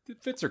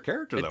 it fits her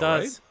character, It though,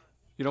 does. right?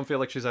 You don't feel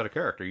like she's out of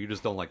character. You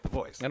just don't like the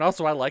voice. And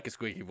also, I like a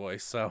squeaky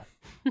voice, so.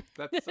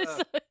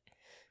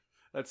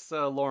 That's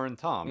Lauren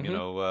Tom, you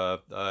know,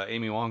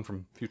 Amy Wong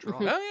from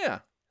Futurama. Oh, yeah.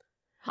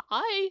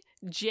 I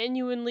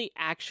genuinely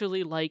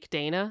actually like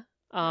Dana.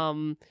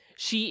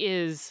 She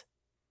is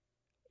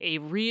a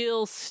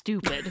real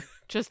stupid.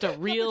 Just a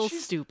real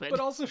stupid. But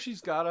also she's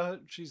got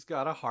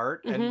a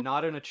heart and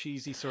not in a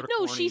cheesy sort of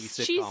corny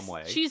sitcom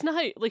way. She's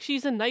nice. Like,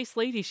 she's a nice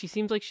lady. She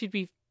seems like she'd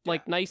be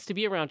like nice to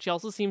be around. She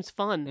also seems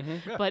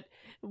fun. Yeah. But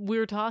we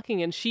were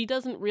talking and she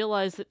doesn't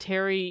realize that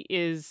Terry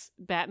is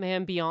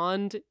Batman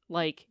Beyond.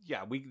 Like,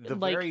 the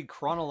very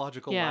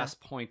chronological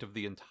last point of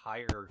the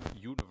entire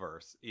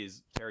universe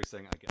is Terry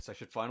saying, I guess I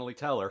should finally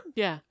tell her.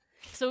 yeah.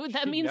 So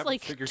that means never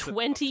like figures it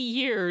 20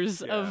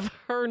 years Yeah. of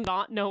her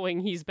not knowing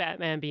he's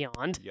Batman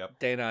Beyond. Yep.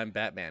 Dana, I'm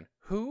Batman.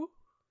 Who?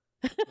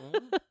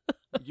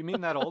 You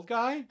mean that old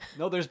guy?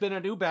 No, there's been a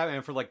new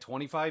Batman for like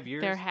 25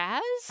 years. There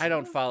has? I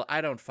don't follow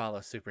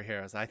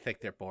superheroes. I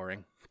think they're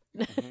boring.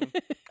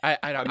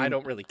 I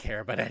don't really care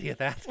about any of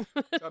that.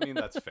 I mean,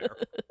 that's fair.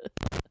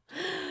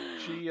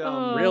 She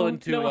Real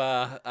into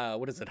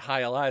what is it,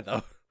 High Ally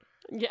though.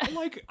 Yeah.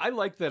 I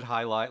like that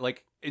highlight.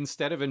 Like,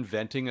 instead of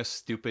inventing a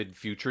stupid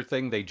future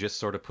thing, they just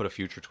sort of put a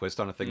future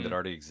twist on a thing that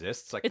already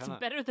exists. It's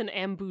better than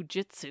Ambu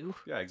Jitsu.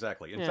 Yeah,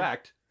 exactly. In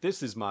fact,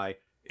 this is my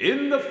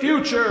in the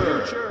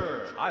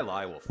future.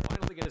 Highlight will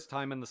finally get his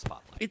time in the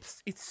spotlight.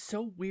 It's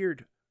so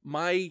weird.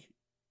 My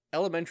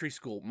elementary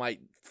school, my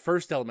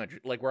first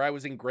elementary, like where I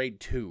was in grade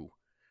 2,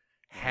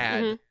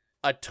 had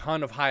a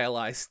ton of High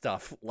Ally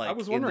stuff. Like, I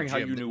was wondering in the how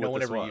gym you that knew no what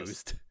one this ever was.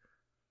 used.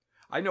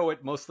 I know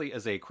it mostly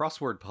as a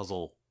crossword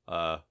puzzle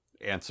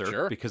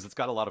answer because it's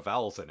got a lot of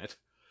vowels in it.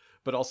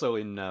 But also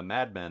in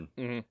Mad Men,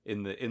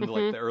 in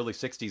like the early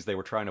 60s, they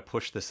were trying to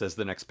push this as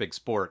the next big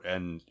sport.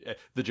 And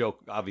the joke,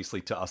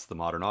 obviously, to us, the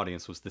modern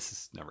audience, was this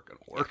is never going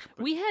to work.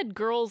 But We had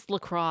girls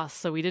lacrosse,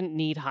 so we didn't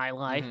need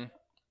highlight.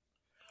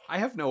 I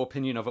have no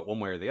opinion of it one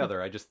way or the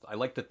other. I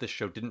like that this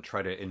show didn't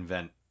try to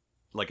invent,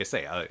 like I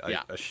say, a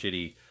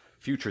shitty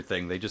future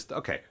thing. They just,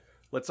 okay,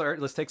 let's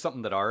take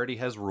something that already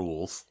has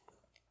rules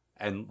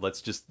and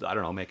let's just, I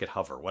don't know, make it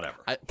hover, whatever.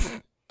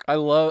 I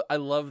love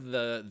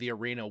the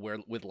arena where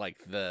with like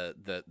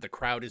the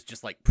crowd is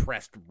just like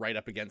pressed right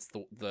up against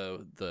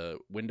the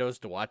windows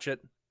to watch it.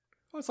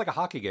 Well, it's like a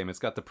hockey game. It's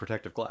got the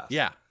protective glass.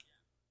 Yeah.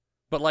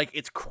 But like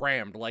it's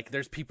crammed. Like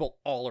there's people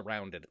all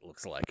around it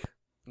looks like.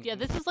 Yeah,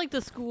 this is like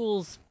the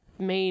school's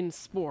main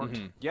sport.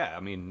 Yeah,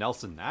 I mean,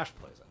 Nelson Nash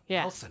plays it.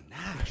 Yeah. Nelson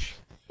Nash.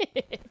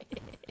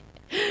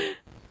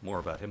 More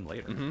about him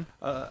later.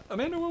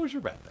 Amanda, what was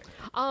your bad thing?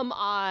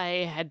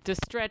 I had to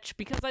stretch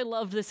because I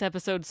loved this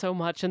episode so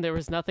much and there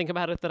was nothing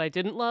about it that I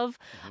didn't love.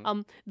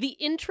 The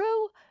intro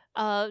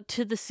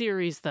to the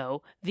series,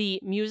 though, the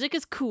music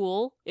is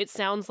cool. It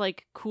sounds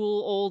like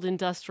cool old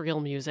industrial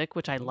music,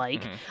 which I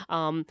like.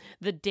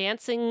 The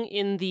dancing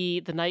in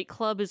the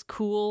nightclub is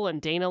cool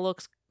and Dana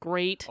looks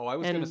great. Oh, I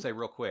was going to say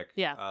real quick,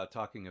 Yeah.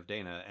 talking of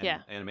Dana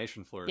and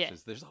animation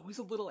flourishes, there's always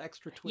a little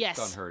extra twist Yes.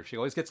 on her. She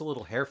always gets a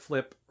little hair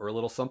flip or a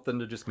little something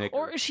to just make her...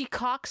 Or she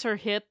cocks her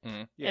hip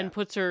Yeah. and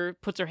puts her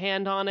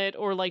hand on it,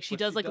 or like she But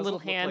does like a little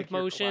doesn't look hand like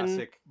your motion.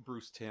 classic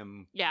Bruce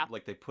Timm. Yeah.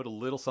 Like they put a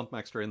little something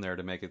extra in there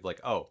to make it like,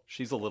 oh,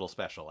 she's a little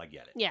special. I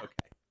get it. Yeah. Okay.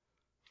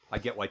 I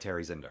get why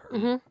Terry's into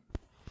her.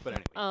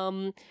 But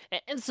anyway.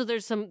 And so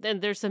there's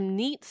some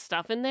neat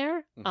stuff in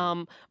there.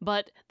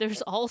 But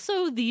there's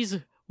also these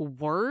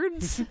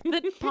words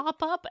that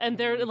pop up and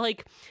they're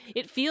like,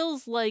 it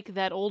feels like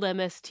that old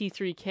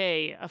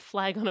MST3K, a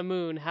flag on a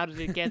moon, how did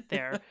it get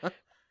there?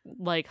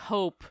 Like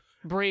hope,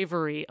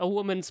 bravery, a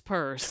woman's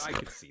purse. I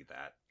could see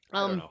that.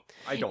 I don't know.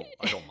 I don't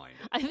mind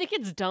it. I think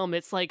it's dumb.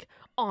 It's like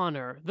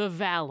honor, the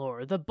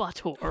valor, the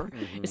butor.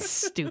 It's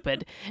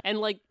stupid. And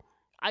like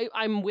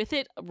I'm with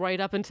it right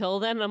up until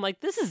then. And I'm like,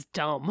 this is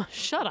dumb.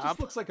 Shut It up. just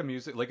looks like a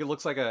music, like it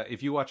looks like Mm-hmm.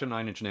 if you watch a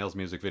Nine Inch Nails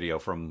music video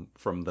from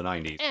the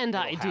 90s. And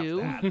I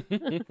it'll have do.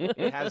 that.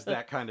 It has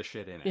that kind of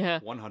shit in it. Yeah.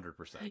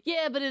 100%.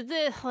 Yeah, but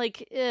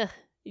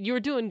you were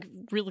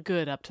doing really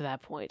good up to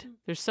that point.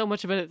 There's so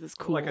much of it that's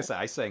cool. Like I said,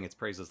 I sang its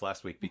praises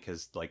last week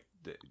because,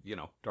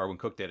 Darwin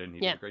Cook did it and he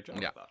did a great job.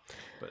 Yeah. I thought.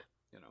 But,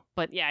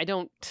 But yeah, I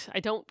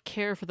don't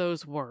care for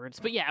those words.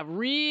 But yeah,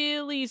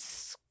 really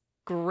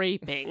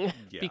scraping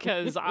Yeah.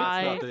 because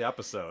That's not the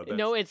episode. That's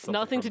no, it's something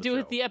nothing from to do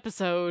with show. the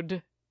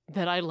episode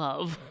that I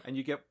love. And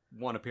you get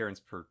one appearance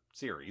per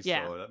series,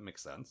 Yeah. so that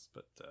makes sense.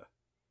 But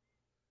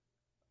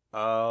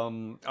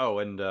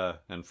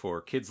and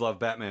for Kids Love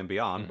Batman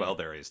Beyond, well,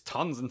 there is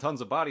tons and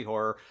tons of body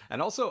horror,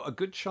 and also a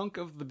good chunk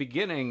of the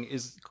beginning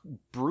is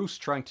Bruce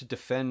trying to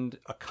defend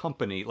a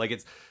company, like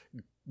it's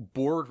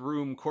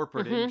boardroom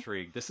corporate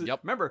intrigue. This is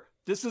remember,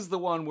 this is the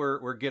one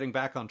we're getting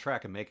back on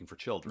track and making for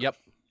children. Yep.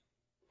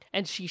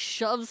 And she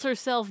shoves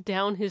herself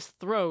down his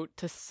throat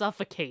to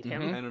suffocate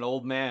him. And an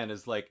old man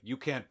is like, "You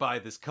can't buy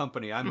this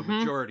company. I'm a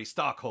majority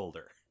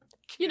stockholder."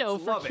 You know,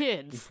 Kids for love it.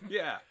 kids.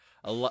 Yeah.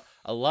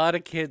 A lot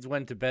of kids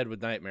went to bed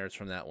with nightmares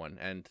from that one,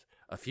 and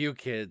a few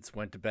kids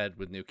went to bed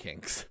with new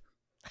kinks.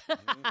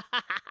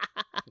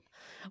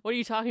 What are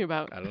you talking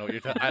about? I don't know what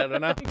you're talking. I don't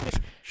know.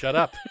 Shut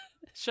up.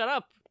 Shut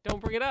up. Don't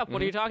bring it up.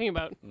 What are you talking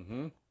about?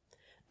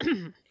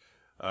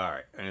 All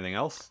right. Anything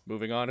else?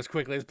 Moving on as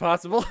quickly as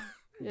possible.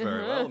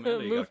 Very well,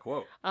 Amanda. You got a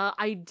quote.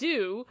 I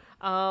do.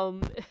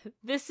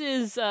 This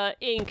is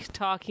Ink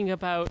talking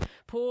about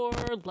poor,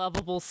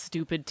 lovable,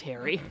 stupid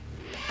Terry.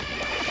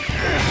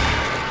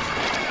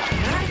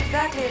 Not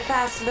exactly a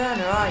fast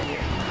learner, are you?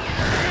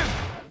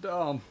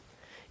 Dumb.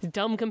 He's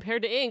dumb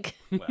compared to Ink.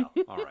 Well,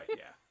 all right,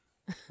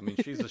 yeah. I mean,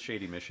 she's a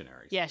shady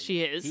missionary. Yeah, so-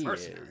 she is. He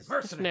Mercenary. is.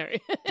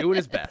 Mercenary. Doing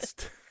his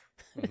best.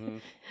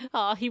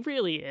 Aw, he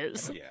really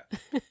is.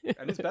 Yeah.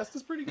 And his best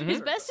is pretty good.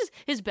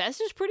 His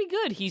best is pretty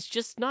good. He's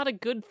just not a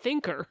good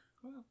thinker.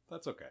 Well,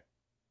 that's okay.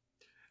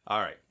 All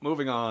right,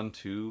 moving on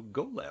to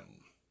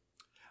Golem.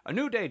 A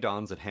new day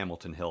dawns at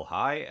Hamilton Hill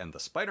High, and the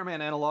Spider-Man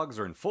analogs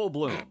are in full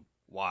bloom.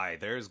 Why,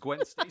 there's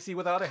Gwen Stacy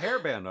without a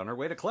hairband on her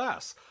way to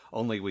class.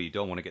 Only we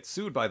don't want to get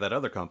sued by that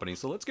other company,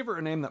 so let's give her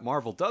a name that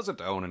Marvel doesn't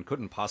own and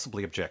couldn't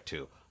possibly object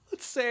to.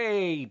 Let's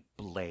say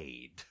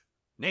Blade.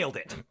 Nailed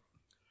it.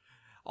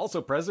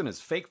 Also present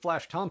is Fake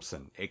Flash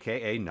Thompson,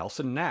 aka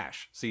Nelson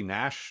Nash. See,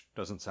 Nash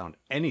doesn't sound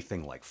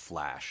anything like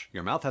Flash.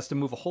 Your mouth has to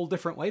move a whole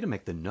different way to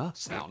make the "n"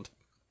 sound.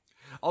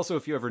 Also,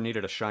 if you ever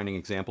needed a shining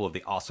example of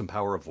the awesome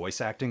power of voice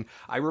acting,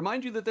 I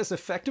remind you that this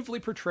effectively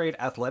portrayed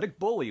athletic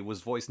bully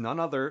was voiced none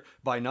other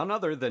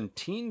than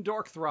teen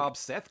dork throb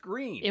Seth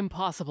Green,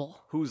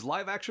 Impossible. whose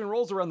live-action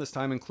roles around this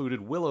time included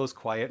Willow's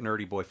quiet,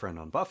 nerdy boyfriend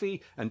on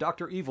Buffy and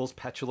Dr. Evil's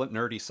petulant,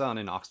 nerdy son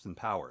in Austin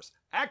Powers.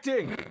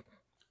 Acting!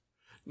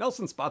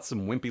 Nelson spots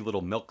some wimpy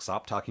little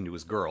milksop talking to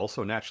his girl,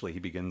 so naturally he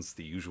begins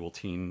the usual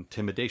teen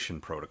intimidation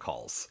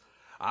protocols.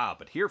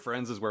 But here,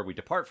 friends, is where we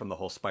depart from the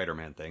whole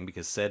Spider-Man thing,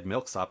 because said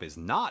milksop is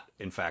not,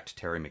 in fact,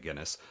 Terry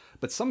McGinnis,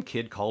 but some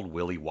kid called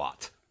Willie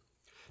Watt.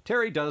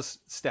 Terry does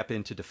step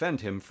in to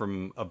defend him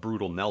from a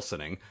brutal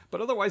Nelsoning,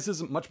 but otherwise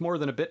isn't much more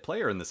than a bit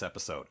player in this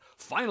episode.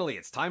 Finally,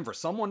 it's time for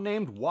someone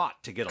named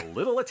Watt to get a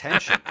little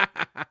attention.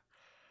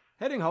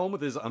 Heading home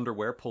with his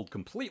underwear pulled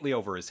completely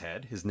over his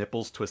head, his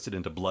nipples twisted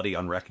into bloody,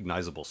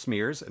 unrecognizable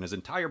smears, and his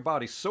entire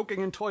body soaking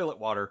in toilet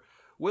water,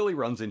 Willie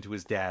runs into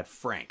his dad,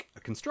 Frank,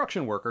 a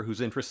construction worker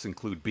whose interests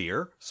include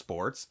beer,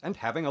 sports, and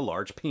having a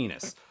large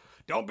penis.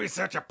 "Don't be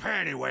such a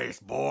panty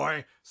waste,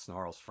 boy,"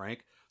 snarls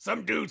Frank.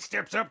 "Some dude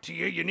steps up to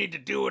you, you need to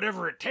do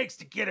whatever it takes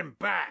to get him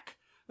back."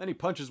 Then he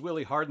punches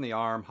Willie hard in the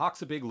arm,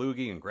 hawks a big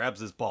loogie, and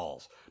grabs his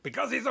balls.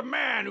 Because he's a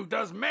man who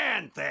does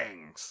man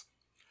things.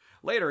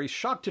 Later, he's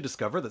shocked to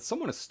discover that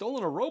someone has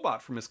stolen a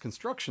robot from his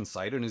construction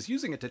site and is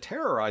using it to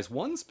terrorize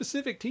one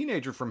specific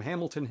teenager from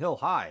Hamilton Hill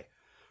High.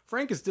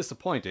 Frank is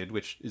disappointed,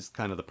 which is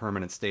kind of the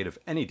permanent state of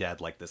any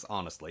dad like this,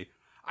 honestly.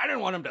 "I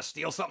didn't want him to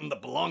steal something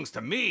that belongs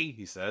to me,"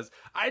 he says.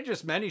 "I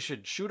just meant he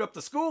should shoot up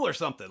the school or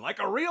something, like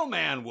a real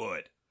man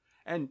would."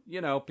 And,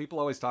 people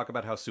always talk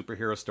about how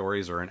superhero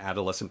stories are an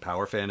adolescent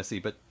power fantasy,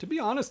 but to be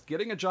honest,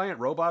 getting a giant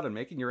robot and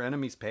making your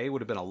enemies pay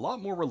would have been a lot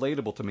more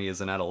relatable to me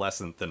as an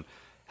adolescent than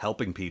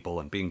helping people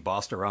and being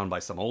bossed around by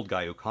some old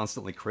guy who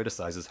constantly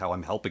criticizes how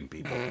I'm helping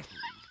people.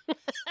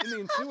 In the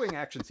ensuing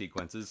action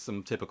sequences,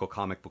 some typical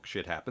comic book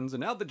shit happens,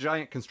 and now the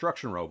giant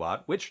construction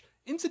robot, which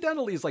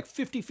incidentally is like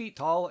 50 feet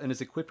tall and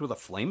is equipped with a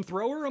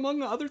flamethrower,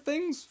 among other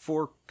things,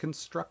 for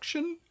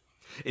construction,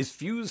 is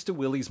fused to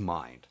Willie's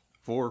mind,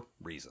 for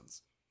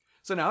reasons.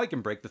 So now he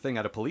can break the thing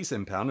out of police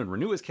impound and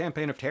renew his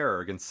campaign of terror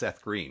against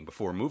Seth Green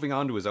before moving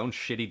on to his own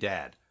shitty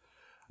dad.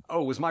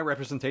 Oh, was my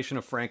representation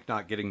of Frank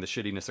not getting the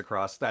shittiness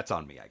across? That's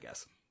on me, I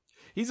guess.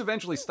 He's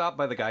eventually stopped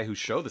by the guy whose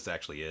show this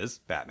actually is,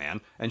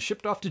 Batman, and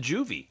shipped off to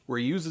Juvie, where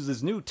he uses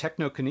his new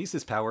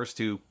technokinesis powers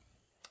to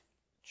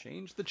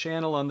change the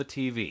channel on the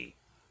TV,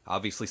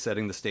 obviously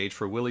setting the stage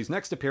for Willie's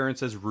next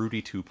appearance as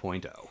Rudy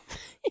 2.0.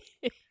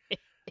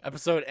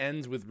 Episode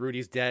ends with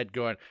Rudy's dad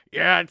going,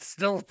 "Yeah, it's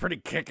still pretty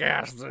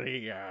kick-ass."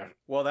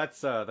 Well,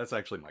 that's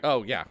actually my.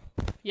 Oh yeah.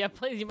 Yeah,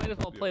 you might as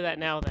well play that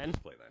now then.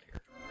 Play that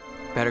here.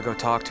 Better go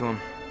talk to him.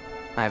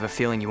 I have a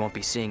feeling you won't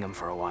be seeing him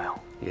for a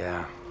while.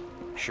 Yeah,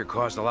 sure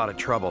caused a lot of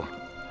trouble.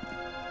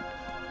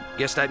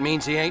 Guess that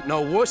means he ain't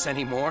no wuss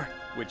anymore.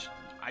 Which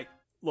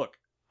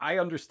I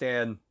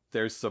understand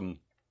there's some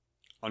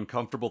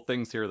uncomfortable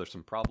things here. There's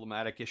some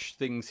problematic-ish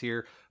things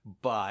here,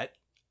 but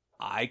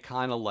I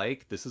kind of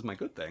like, this is my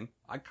good thing,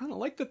 I kind of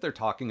like that they're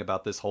talking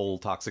about this whole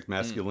toxic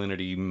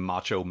masculinity,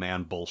 macho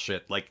man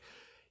bullshit. Like,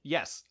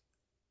 yes,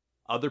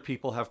 other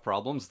people have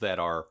problems that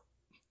are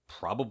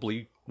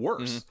probably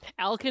worse.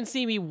 Al can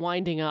see me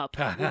winding up.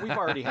 Well, we've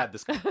already had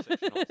this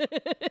conversation also.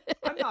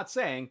 I'm not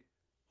saying,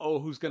 oh,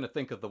 who's going to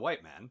think of the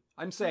white man?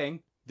 I'm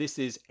saying this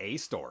is a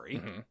story.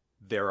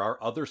 There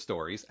are other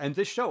stories, and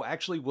this show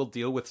actually will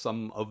deal with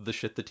some of the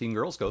shit that teen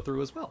girls go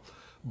through as well.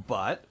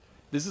 But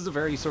this is a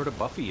very sort of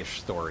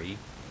Buffy-ish story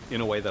in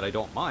a way that I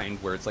don't mind,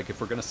 where it's like,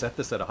 if we're going to set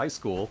this at a high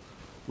school,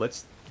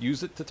 let's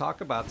use it to talk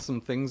about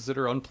some things that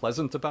are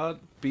unpleasant about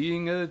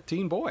being a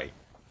teen boy.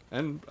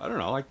 And I don't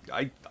know,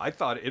 I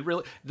thought it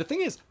really... The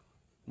thing is,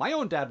 my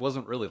own dad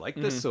wasn't really like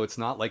this, so it's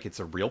not like it's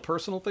a real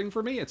personal thing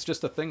for me. It's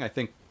just a thing I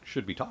think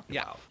should be talked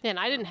about. And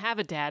I didn't have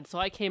a dad, so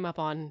I came up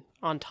on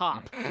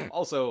top.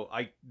 Also,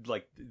 I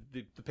like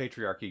the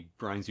patriarchy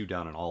grinds you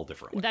down in all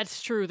different ways.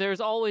 That's true. There's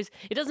always...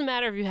 It doesn't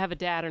matter if you have a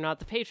dad or not.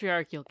 The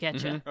patriarchy will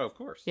get you. Oh, of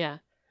course. Yeah.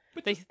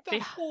 But the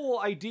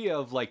whole idea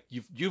of like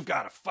you've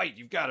got to fight,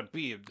 you've got to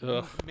be a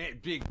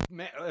big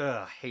man.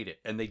 I hate it,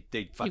 and they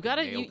fucking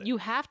nailed it. You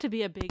have to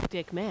be a big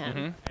dick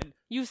man. And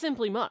you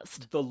simply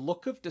must. the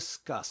look of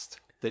disgust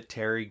that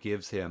Terry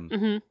gives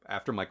him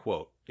after my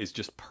quote is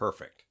just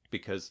perfect,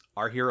 because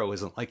our hero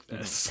isn't like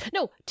this.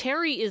 No,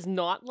 Terry is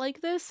not like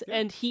this,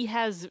 and he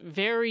has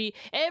every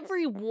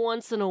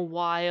once in a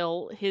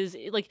while,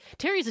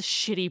 Terry's a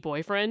shitty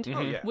boyfriend,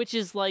 which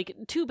is, like,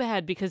 too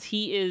bad, because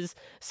he is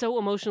so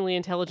emotionally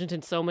intelligent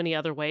in so many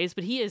other ways,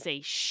 but he is a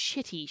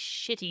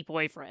shitty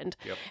boyfriend.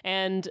 Yep.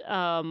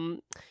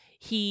 And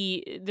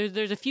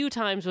there's a few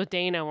times with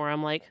Dana where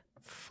I'm like,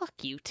 fuck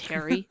you,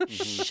 Terry.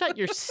 Shut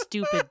your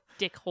stupid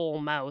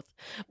dickhole mouth.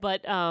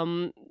 But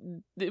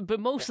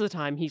most of the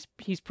time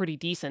he's pretty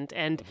decent.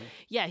 And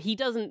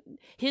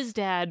his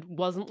dad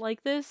wasn't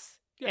like this,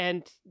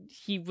 and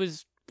he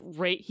was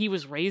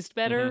raised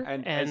better.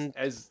 And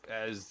as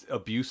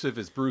abusive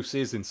as Bruce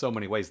is in so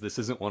many ways, this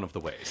isn't one of the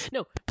ways.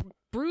 No,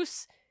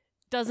 Bruce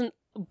I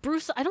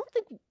don't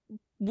think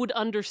would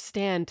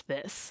understand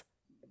this.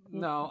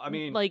 No, I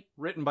mean, like,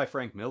 written by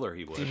Frank Miller,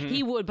 he would.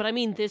 He would, but I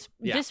mean, this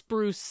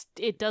Bruce,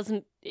 it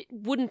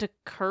wouldn't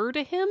occur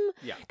to him.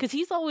 Yeah. Because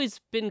he's always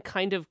been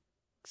kind of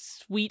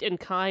sweet and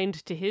kind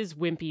to his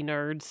wimpy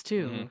nerds,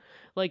 too.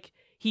 Like,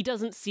 he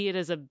doesn't see it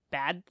as a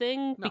bad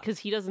thing, because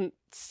he doesn't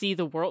see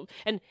the world.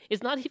 And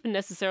it's not even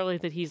necessarily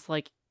that he's,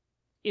 like,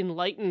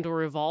 enlightened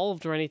or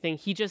evolved or anything.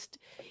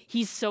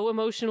 He's so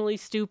emotionally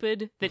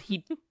stupid that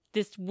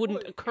this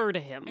wouldn't occur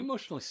to him.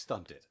 Emotionally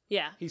stunted.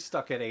 Yeah. He's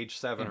stuck at age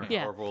 7 or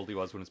however old he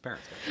was when his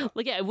parents got shot.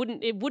 Like, yeah, it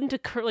wouldn't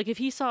occur. Like, if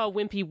he saw a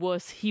wimpy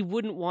wuss, he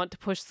wouldn't want to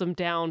push them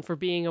down for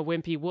being a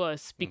wimpy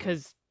wuss,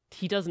 because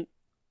it doesn't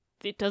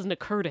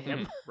occur to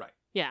him. Right.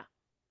 Yeah.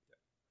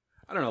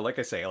 I don't know, like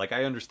I say, like,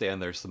 I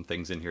understand there's some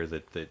things in here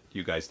that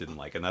you guys didn't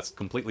like, and that's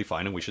completely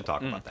fine, and we should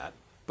talk about that.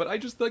 But I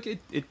just, like,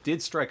 it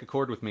did strike a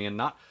chord with me, and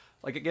not...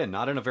 Like, again,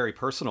 not in a very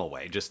personal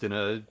way, just in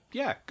a,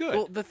 good.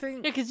 Well, the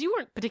thing... Yeah, because you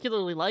weren't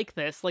particularly like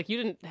this. Like, you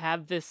didn't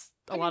have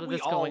a lot of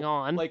this going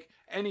on. Like,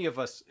 any of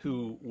us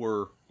who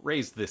were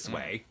raised this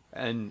way,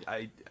 and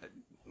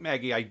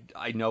Maggie,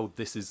 I know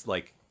this is,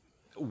 like,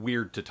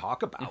 weird to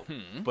talk about,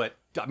 but,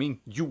 I mean,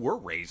 you were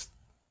raised,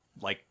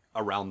 like,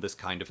 around this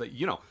kind of thing.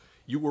 You know,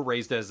 you were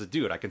raised as a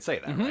dude, I can say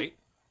that, right?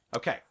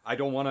 Okay, I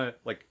don't want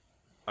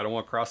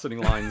to cross any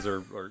lines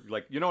or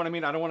like, you know what I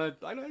mean? I don't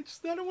want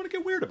to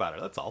get weird about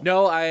it. That's all.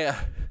 No,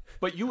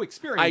 But you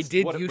experienced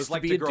what it was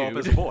like to grow up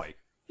as a boy.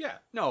 Yeah.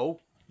 No,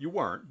 you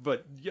weren't.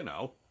 But, you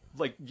know,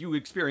 like, you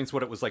experienced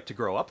what it was like to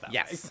grow up that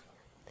way.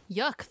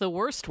 Yuck, the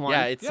worst one.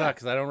 Yeah, it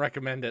sucks. I don't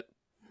recommend it.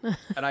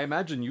 And I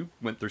imagine you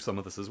went through some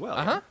of this as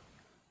well.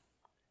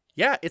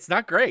 Yeah, it's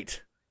not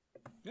great.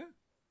 Yeah.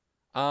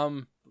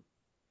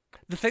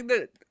 The thing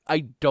that I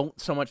don't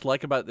so much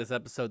like about this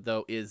episode,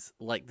 though, is,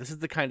 like, this is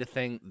the kind of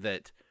thing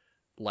that,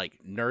 like,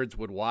 nerds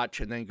would watch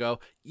and then go,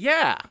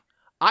 yeah,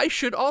 I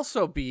should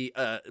also be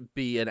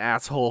an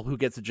asshole who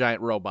gets a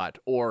giant robot,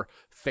 or,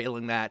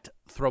 failing that,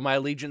 throw my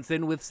allegiance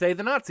in with, say,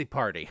 the Nazi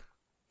Party.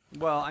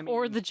 Well, I mean...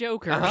 Or the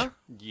Joker.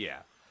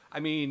 Yeah. I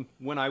mean,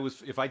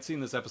 if I'd seen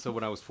this episode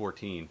when I was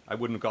 14, I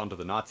wouldn't have gone to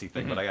the Nazi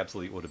thing, but I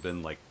absolutely would have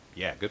been like,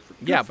 yeah, good for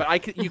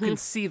you can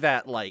see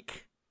that,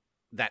 like...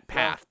 that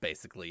path,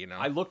 basically, you know.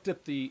 I looked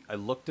at the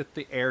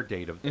air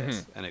date of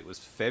this, and it was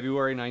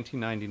February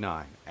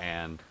 1999,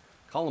 and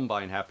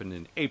Columbine happened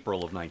in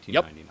April of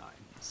 1999.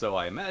 So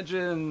I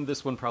imagine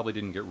this one probably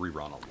didn't get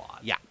rerun a lot.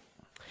 Yeah.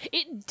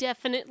 It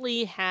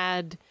definitely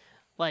had,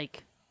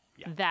 like,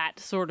 that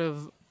sort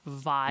of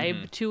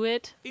vibe to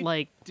it.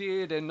 It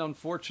did, and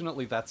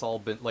unfortunately, that's all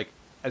been like.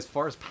 As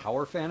far as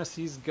power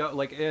fantasies go,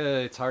 like,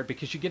 it's hard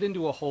because you get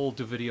into a whole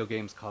do video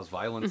games cause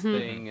violence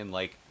thing, and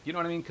like, you know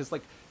what I mean? Because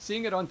like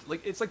seeing it on,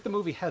 like, it's like the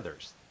movie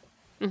Heathers.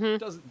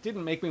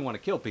 Didn't make me want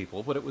to kill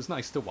people, but it was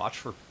nice to watch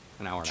for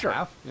an hour and a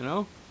half, you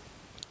know?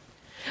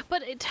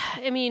 But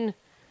I mean,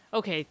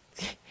 okay,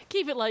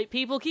 keep it light,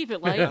 people, keep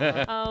it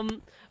light.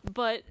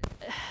 But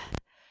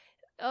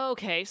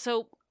okay,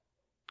 so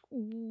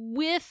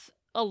with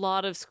a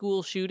lot of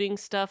school shooting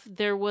stuff,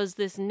 there was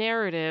this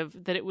narrative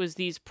that it was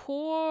these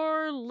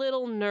poor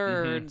little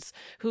nerds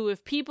who,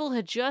 if people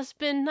had just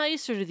been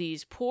nicer to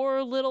these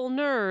poor little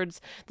nerds,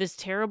 this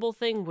terrible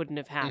thing wouldn't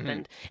have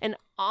happened. And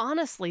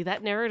honestly,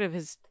 that narrative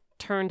has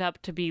turned up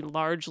to be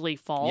largely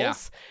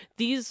false.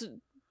 These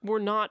were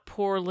not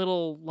poor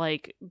little,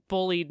 like,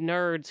 bullied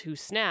nerds who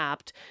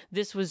snapped.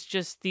 These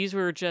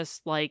were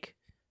just like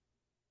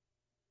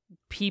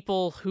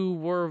people who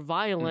were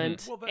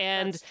violent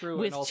and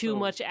with too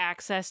much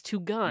access to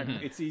gun.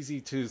 It's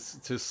easy to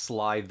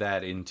slide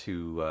that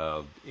into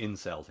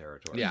incel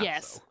territory. Yeah.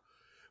 Yes. So.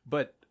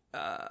 But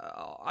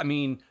I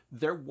mean,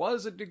 there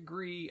was a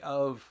degree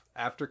of,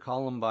 after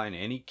Columbine,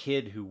 any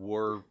kid who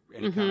wore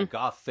any kind of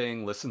goth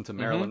thing, listened to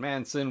Marilyn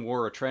Manson,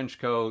 wore a trench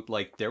coat,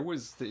 like,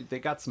 they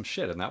got some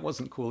shit, and that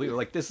wasn't cool either.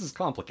 Like, this is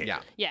complicated.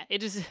 Yeah,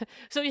 it is.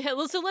 So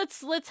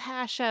let's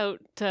hash out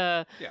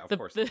of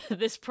course.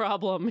 this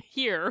problem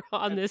here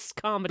on this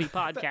comedy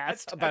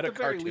podcast. About at the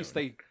very least,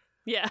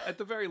 At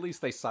the very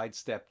least, they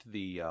sidestepped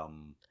the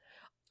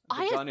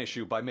gun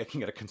issue by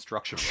making it a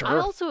construction. I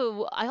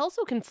also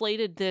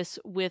conflated this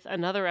with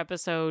another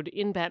episode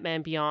in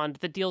Batman Beyond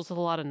that deals with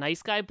a lot of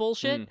nice guy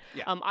bullshit.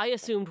 I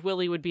assumed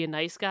Willie would be a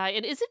nice guy.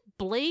 And is it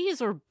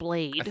Blaze or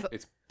Blade?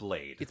 It's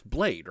Blade. It's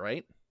Blade,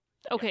 right?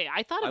 Okay,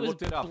 I thought it was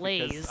looked it up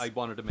Blaze. because I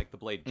wanted to make the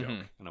Blade joke,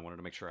 and I wanted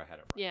to make sure I had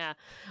it right. Yeah.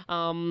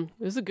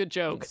 It was a good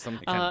joke. Some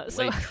kind of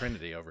Blade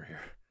Trinity over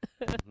here.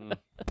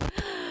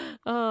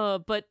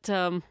 But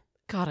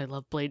God, I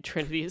love Blade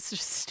Trinity. It's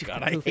just a stupid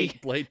God, I movie.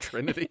 hate Blade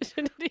Trinity.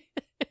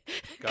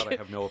 God, I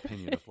have no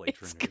opinion of Blade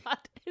Trinity.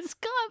 It's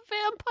got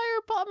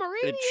vampire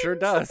Pomeranians. It sure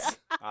does.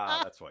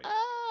 That's why.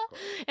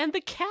 And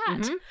the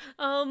cat.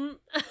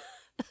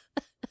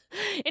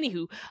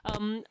 Anywho,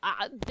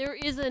 there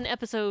is an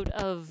episode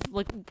of,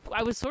 like,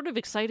 I was sort of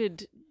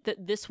excited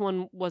that this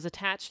one was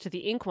attached to the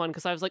Ink one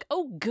because I was like,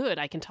 oh, good,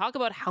 I can talk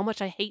about how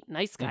much I hate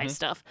nice guy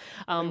stuff.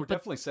 We're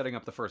definitely setting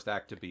up the first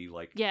act to be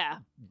like,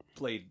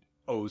 Blade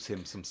owes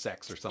him some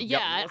sex or something.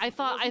 Yeah, I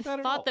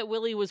thought that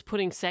Willie was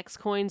putting sex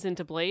coins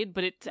into Blade,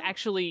 but it's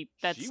actually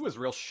she was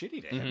real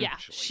shitty to him. Yeah,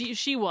 actually.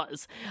 she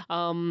was.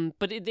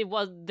 But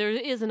there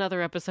is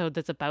another episode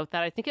that's about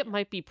that. I think it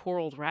might be Poor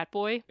Old Rat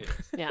Boy.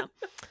 Yeah.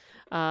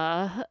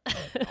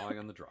 Gnawing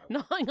on the drywall.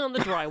 Gnawing on the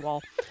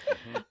drywall.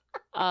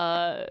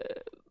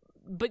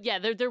 But yeah,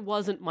 there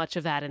wasn't much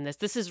of that in this.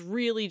 This is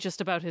really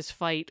just about his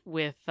fight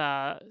with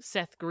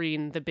Seth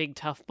Green, the big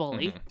tough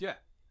bully. Yeah.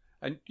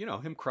 And, you know,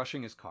 him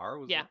crushing his car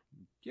was...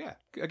 Yeah.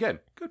 Again,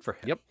 good for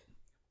him. Yep.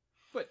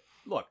 But,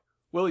 look,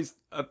 Willie's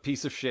a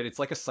piece of shit. It's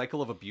like a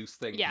cycle of abuse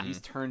thing. Yeah. He's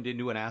turned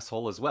into an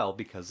asshole as well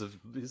because of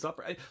his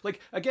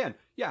like, again,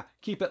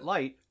 keep it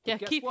light. Yeah,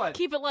 guess keep what? it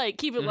light.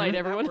 Keep it light,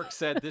 everyone. Network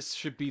said this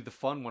should be the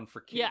fun one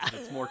for kids. Yeah. And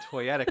it's more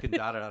toyetic and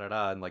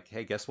da-da-da-da-da. And like,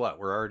 hey, guess what?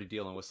 We're already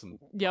dealing with some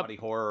body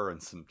horror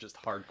and some just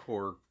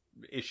hardcore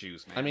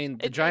issues, man. I mean,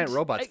 the giant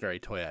robot's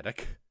very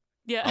toyetic.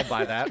 Yeah. I'll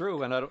buy that.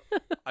 True, and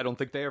I don't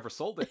think they ever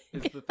sold it,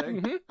 is the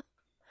thing.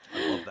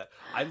 I love that.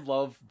 I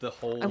love the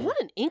whole... I want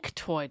an ink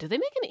toy. Do they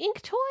make an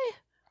ink toy?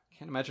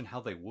 Can't imagine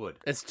how they would.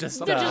 It's just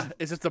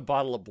a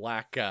bottle of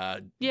black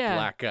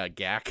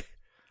gack.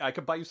 I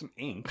could buy you some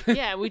ink.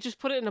 Yeah, we just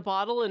put it in a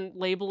bottle and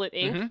label it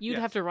ink. You'd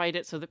have to write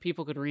it so that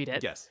people could read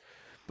it. Yes.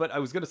 But I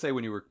was going to say,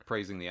 when you were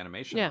praising the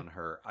animation on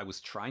her, I was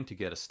trying to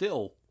get a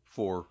still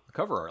for the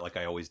cover art, like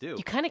I always do.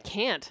 You kind of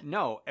can't.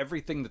 No,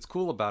 everything that's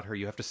cool about her,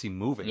 you have to see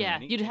moving.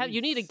 Yeah,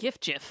 you need a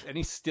GIF.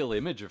 Any still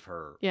image of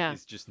her Yeah.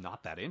 is just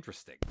not that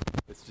interesting.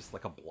 It's just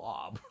like a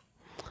blob.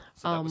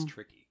 So that was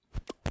tricky.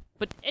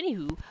 But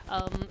anywho,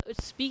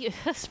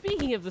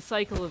 speaking of the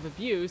cycle of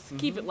abuse,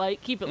 keep it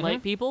light,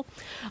 people.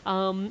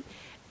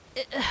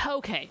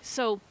 Okay,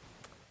 so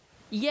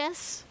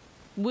yes,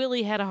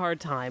 Willie had a hard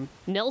time.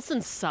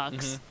 Nelson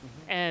sucks,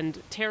 and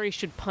Terry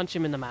should punch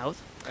him in the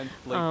mouth. And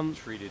Blade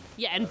treated...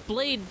 Yeah, and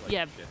Blade,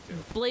 shit too.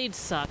 Blade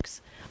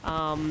sucks.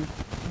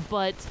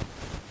 But...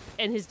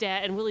 And his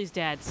dad, and Willie's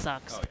dad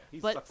sucks. Oh,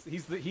 yeah. Sucks.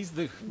 He's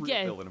the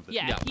real villain of this.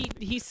 Yeah,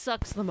 he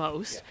sucks the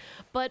most. Yeah.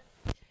 But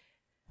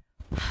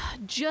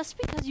just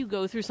because you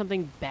go through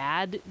something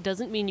bad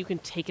doesn't mean you can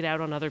take it out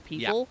on other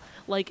people. Yeah.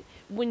 Like,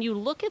 when you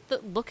look at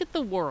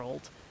the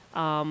world,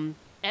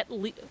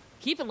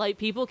 keep it light,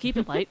 people, keep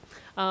it light.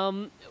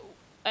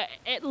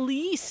 At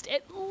least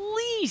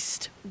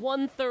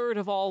 1/3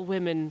 of all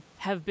women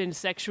have been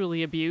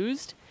sexually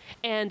abused,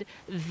 and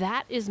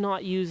that is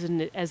not used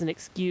as an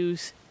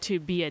excuse to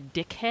be a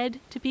dickhead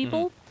to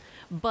people.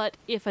 But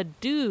if a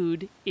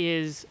dude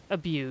is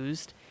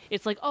abused,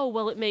 it's like, oh,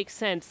 well, it makes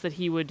sense that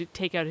he would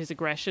take out his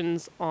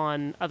aggressions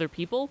on other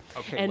people.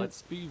 Okay, and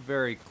let's be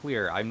very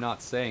clear. I'm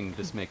not saying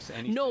this makes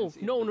any No, sense.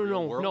 in no, the no, real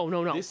no,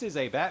 world. no. This is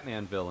a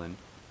Batman villain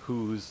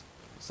whose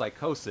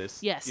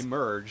psychosis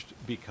emerged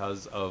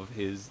because of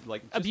his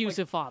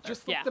abusive father.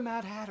 Just like the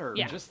Mad Hatter.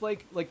 Yeah. Just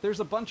like there's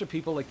a bunch of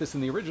people like this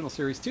in the original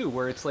series too,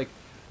 where it's like,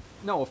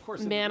 no, of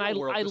course. Man, I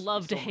I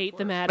love to hate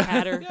the Mad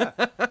Hatter.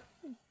 Yeah.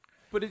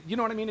 But you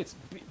know what I mean?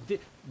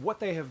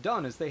 What they have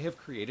done is they have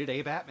created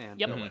a Batman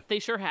Yep, villain. they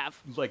sure have.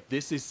 Like,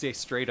 this is a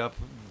straight up,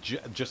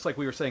 just like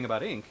we were saying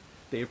about Ink,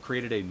 they have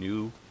created a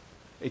new,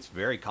 it's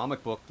very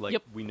comic book, like,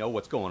 we know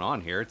what's going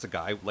on here. It's a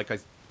guy, like I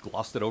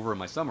glossed it over in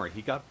my summary,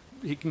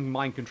 he can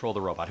mind control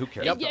the robot. Who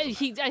cares? Yep.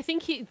 Yeah, I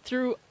think he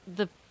threw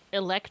the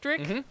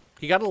electric. Mm-hmm.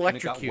 He got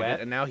electrocuted,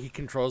 wet. and now he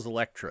controls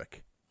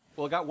electric.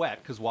 Well, it got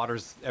wet, because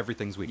water's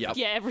everything's weakness. Yep.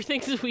 Yeah,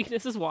 everything's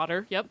weakness is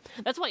water. Yep.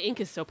 That's why Ink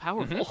is so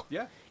powerful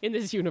Yeah, in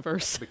this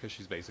universe. because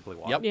she's basically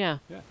water. Yep. Yeah.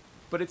 Yeah.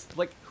 But it's,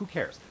 like, who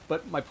cares?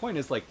 But my point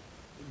is, like,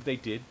 they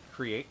did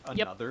create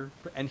another,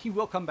 and he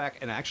will come back,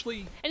 and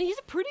actually, And he's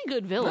a pretty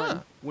good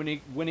villain. when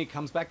he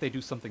comes back, they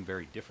do something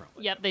very different.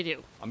 Yep, they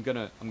do. I'm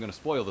gonna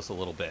spoil this a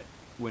little bit.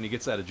 When he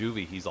gets out of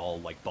juvie, he's all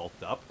like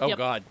bulked up. Oh Yep.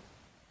 God,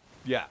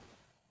 Yeah,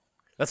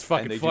 that's And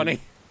fucking they funny.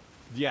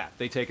 yeah.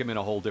 They take him in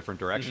a whole different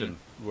direction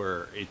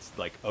where it's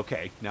like,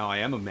 okay, now I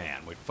am a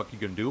man. What the fuck you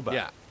gonna do about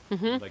Yeah.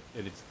 it? Like,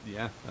 and it's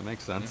that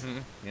makes sense.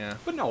 Yeah.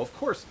 But no, of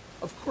course,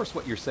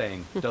 what you're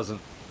saying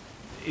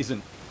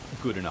isn't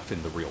good enough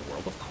in the real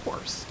world. Of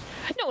course.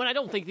 No, and I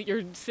don't think that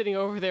you're sitting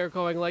over there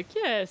going like,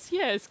 yes,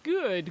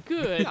 good.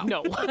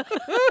 No.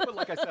 But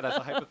like I said, as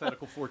a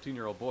hypothetical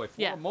 14-year-old boy, for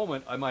Yeah. a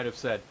moment, I might have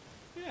said,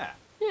 yeah.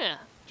 Yeah.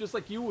 Just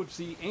like you would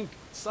see Ink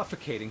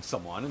suffocating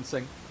someone and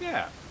saying,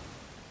 yeah.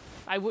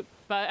 I would,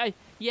 but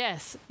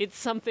yes, it's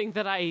something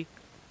that I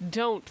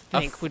don't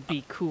think would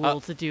be cool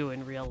to do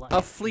in real life.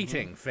 A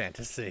fleeting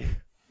fantasy.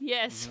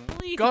 Yes,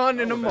 fleeting. Gone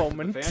in a Back to the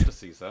moment.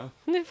 fantasies, huh?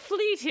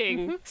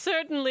 Fleeting,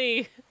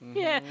 certainly.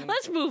 Yeah,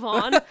 let's move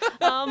on. Maggie,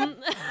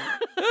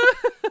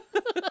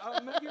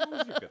 what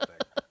was your good thing?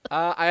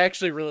 I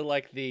actually really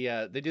like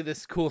the they do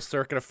this cool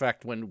circuit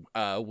effect when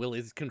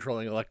Willie's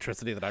controlling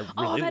electricity that I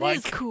Oh, really that like.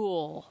 is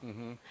cool.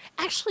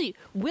 Actually,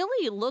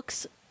 Willie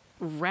looks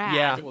rad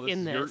Yeah. Well,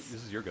 in this.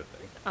 This is your good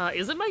thing.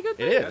 Is it my good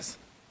It thing? is.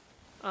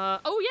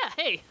 Oh yeah,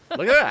 hey.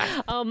 Look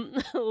at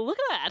that. Look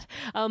at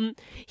that.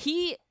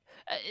 He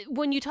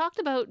when you talked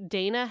about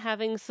Dana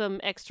having some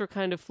extra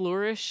kind of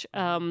flourish,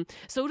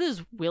 so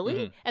does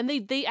Willie, and they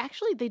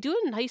do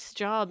a nice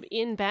job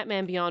in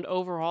Batman Beyond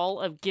overall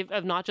of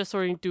not just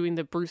sort of doing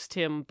the Bruce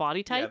Timm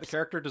body types. Yeah, the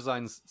character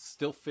designs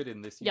still fit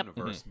in this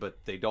universe,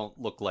 but they don't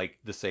look like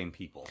the same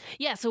people.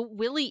 Yeah, so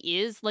Willie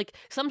is, like,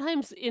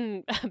 sometimes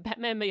in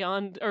Batman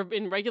Beyond, or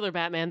in regular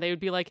Batman, they would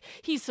be like,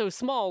 he's so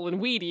small and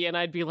weedy, and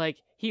I'd be like,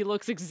 he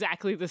looks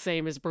exactly the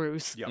same as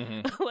Bruce.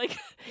 Yeah. Like,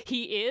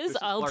 he is. This is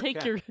I'll Clark take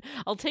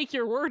Kent.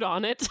 your word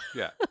on it.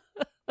 Yeah.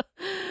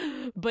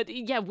 But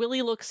yeah,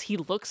 Willie looks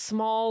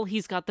small.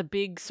 He's got the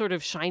big sort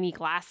of shiny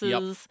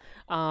glasses.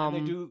 And they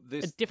do A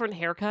this. different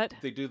haircut.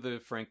 They do the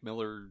Frank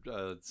Miller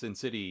Sin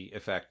City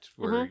effect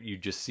where you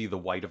just see the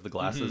white of the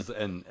glasses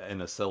and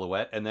a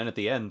silhouette. And then at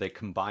the end, they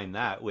combine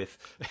that with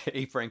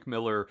a Frank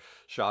Miller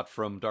shot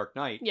from Dark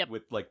Knight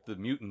with like the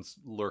mutants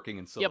lurking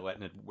in silhouette.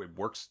 And it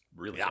works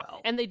really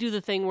well. And they do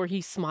the thing where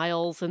he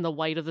smiles and the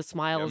white of the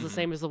smile is the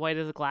same as the white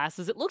of the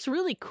glasses. It looks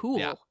really cool.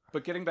 Yeah.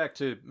 But getting back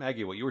to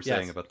Maggie, what you were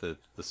saying about the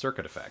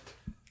circuit effect.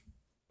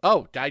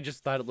 Oh, I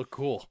just thought it looked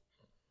cool.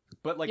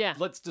 But like,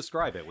 let's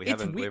describe it. We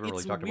haven't really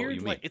talked about what you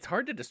mean. Like, it's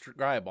hard to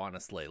describe,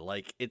 honestly.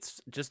 Like,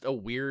 it's just a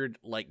weird,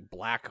 like,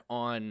 black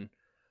on.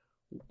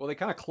 Well, they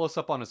kind of close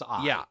up on his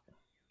eye. Yeah.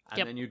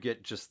 And then you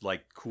get just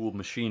like cool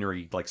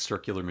machinery, like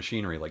circular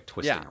machinery, like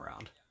twisting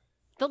around.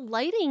 The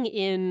lighting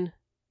in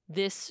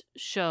this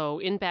show,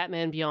 in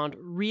Batman Beyond,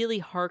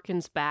 really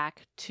harkens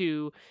back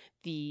to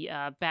the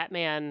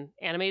Batman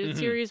animated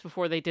series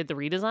before they did the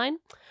redesign,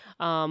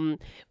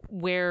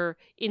 where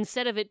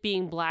instead of it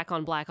being black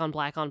on black on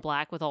black on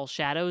black with all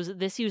shadows,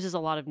 this uses a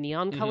lot of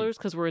neon colors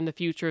because we're in the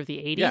future of the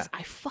 80s. Yeah.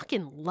 I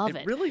fucking love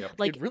it. Really,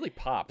 like, it really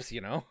pops, you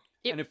know?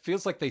 And it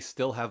feels like they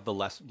still have the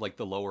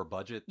lower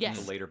budget Yes.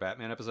 than the later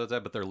Batman episodes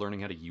have, but they're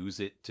learning how to use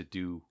it to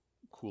do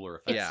cooler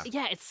effects.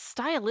 Yeah. It's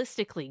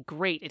stylistically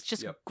great. It's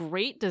just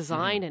great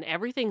design and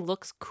everything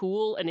looks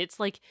cool, and it's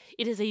like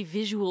it is a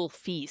visual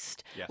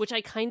feast, which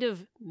I kind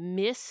of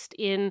missed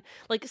in,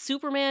 like,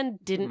 Superman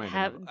didn't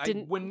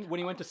when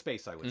he went to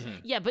space, I would say.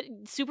 Yeah, but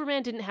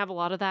Superman didn't have a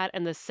lot of that,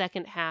 and the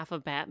second half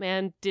of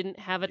Batman didn't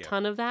have a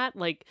ton of that.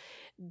 Like,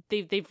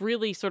 they've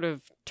really sort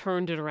of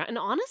turned it around. And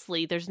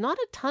honestly, there's not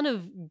a ton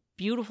of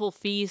beautiful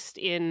feast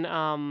in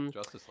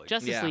Justice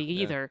League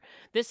either.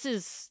 This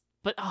is.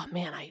 But oh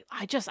man,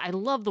 I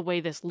love the way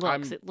this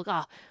looks.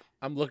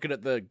 I'm looking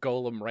at the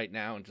Golem right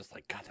now and just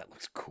like, God, that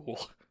looks cool.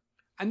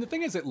 And the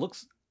thing is, it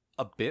looks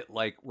a bit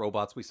like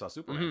robots we saw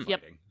Superman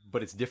fighting,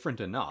 but it's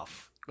different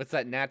enough. It's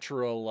that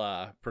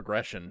natural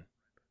progression.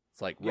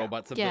 It's like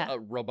robots of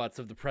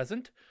the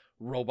present,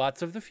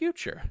 robots of the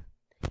future.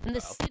 And the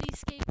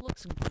cityscape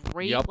looks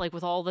great, Yep. like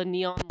with all the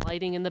neon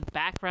lighting in the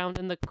background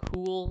and the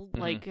cool,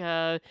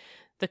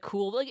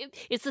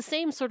 it's the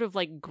same sort of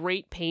like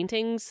great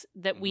paintings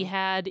that we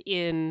had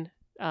in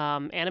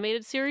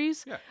animated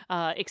series,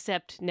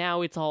 except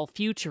now it's all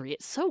futury.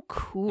 It's so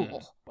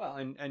cool. Well,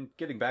 and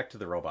getting back to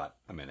the robot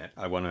a minute,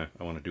 I wanna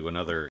do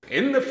another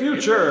in the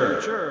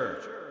future.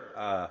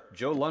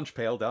 Joe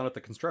Lunchpail down at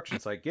the construction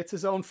site gets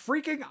his own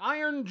freaking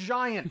iron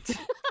giant.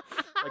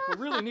 Like, we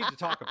really need to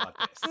talk about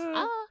this.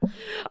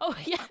 Oh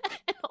yeah,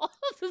 and all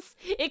of this,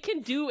 it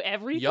can do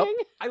everything. Yup.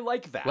 I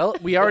like that. Well,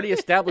 we already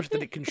established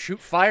that it can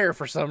shoot fire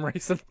for some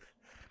reason.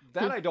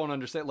 That I don't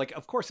understand. Like,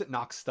 of course it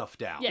knocks stuff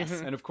down. Yes.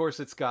 And of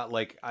course it's got,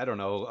 like, I don't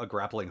know, a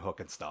grappling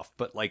hook and stuff.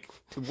 But, like,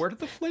 where did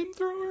the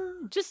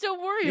flamethrower? Just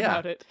don't worry Yeah.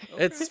 about it.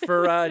 It's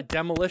for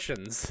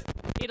demolitions.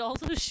 It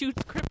also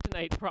shoots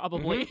kryptonite,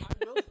 probably.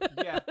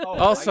 Yeah. Oh,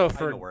 Also I know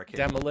for where it came from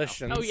now.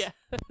 demolitions. Oh yeah.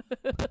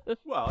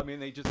 Well, I mean,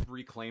 they just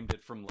reclaimed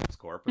it from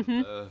LexCorp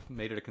and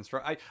made it a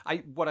construct.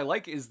 What I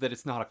like is that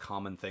it's not a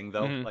common thing,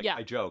 though. Like, Yeah.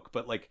 I joke,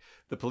 but, like,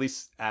 the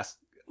police ask,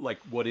 like,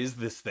 what is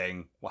this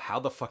thing? Well, how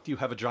the fuck do you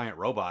have a giant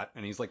robot?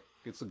 And he's like,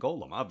 it's a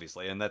golem,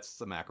 obviously, and that's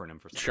some acronym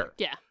for something. Sure.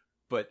 Yeah.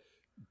 But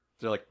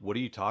they're like, what are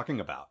you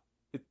talking about?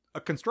 A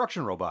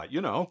construction robot,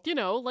 you know? You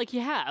know, like you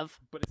have.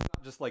 But it's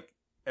not just like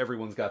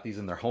everyone's got these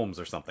in their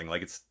homes or something.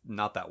 Like, it's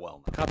not that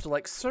well known. Cops are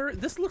like, sir,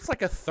 this looks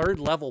like a third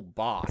level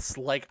boss.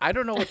 Like, I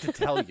don't know what to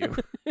tell you.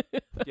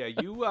 Yeah,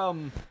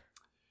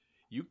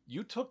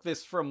 you took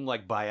this from,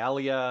 like,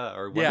 Bialia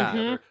or what Yeah. the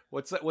other,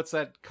 what's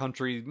that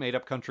country, made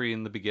up country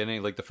in the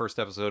beginning, like the first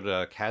episode,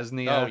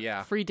 Kaznia? Oh,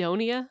 yeah.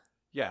 Fredonia.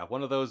 Yeah,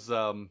 one of those,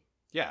 call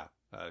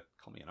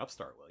me an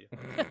upstart, will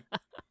you?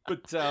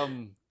 But,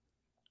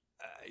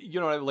 you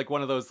know, like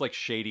one of those, like,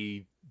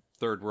 shady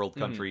third world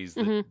countries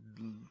that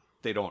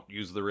they don't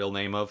use the real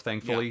name of,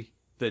 thankfully,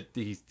 that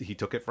he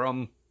took it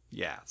from.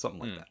 Yeah,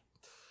 something like that.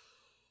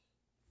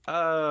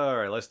 All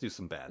right, let's do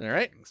some bad All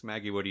right. things.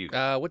 Maggie, what do you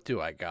got? What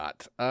do I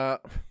got?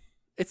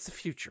 It's the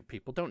future,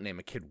 people. Don't name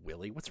a kid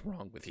Willie. What's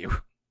wrong with you?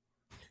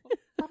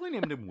 Probably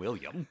named him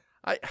William.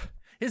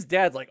 His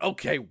dad's like,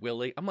 okay,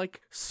 Willie. I'm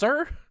like,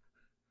 sir?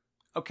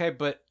 Okay,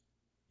 but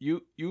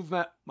you've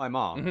met my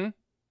mom. Mm-hmm.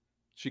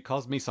 She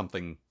calls me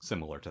something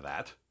similar to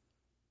that.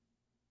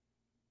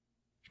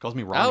 She calls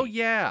me Ronnie. Oh,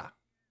 yeah.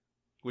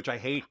 Which I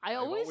hate. I I've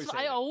always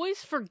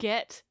hated it.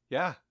 forget.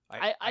 Yeah.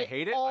 I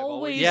hate it. I've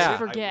always hated it.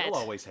 forget. I will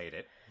always hate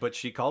it. But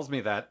she calls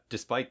me that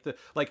despite the...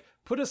 Like,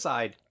 put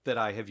aside that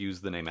I have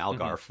used the name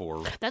Algar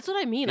for That's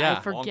what I mean. Yeah. I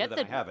longer forget than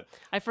that. I haven't.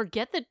 I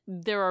forget that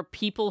there are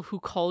people who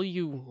call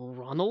you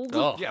Ronald.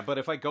 Oh. Yeah, but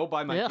if I go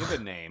by my Ugh.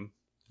 given name,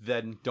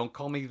 then don't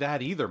call me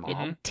that either,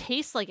 Mom. It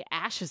tastes like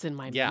ashes in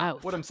my Yeah.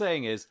 mouth. What I'm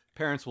saying is,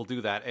 parents will do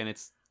that, and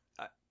it's...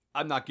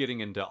 I'm not getting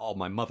into all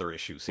my mother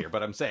issues here,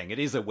 but I'm saying it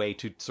is a way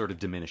to sort of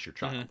diminish your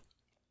child.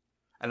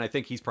 And I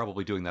think he's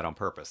probably doing that on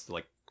purpose.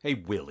 Like, hey,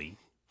 Willie.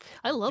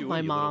 I love Do it, my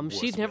you little mom. wuss,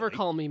 She'd never Willie.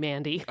 call me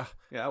Mandy.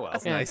 Yeah, well.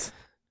 That's Yeah. nice.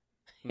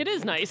 It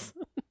is nice.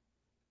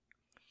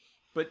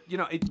 But, you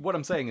know, what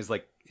I'm saying is,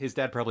 like, his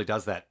dad probably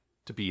does that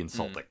to be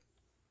insulting.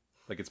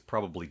 Like, it's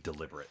probably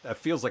deliberate. That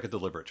feels like a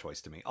deliberate choice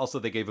to me. Also,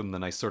 they gave him the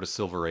nice sort of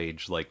Silver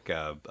Age, like,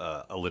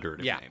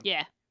 alliterative Yeah. name.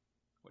 Yeah.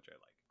 Which I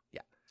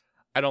like.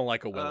 I don't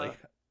like a Willie.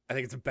 I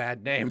think it's a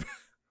bad name.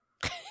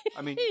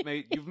 I mean,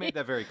 you've made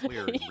that very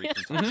clear in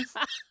recent times.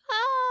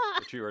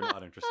 That you are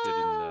not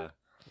interested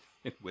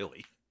in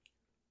Willie.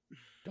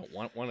 Don't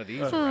want one of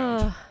these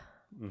around.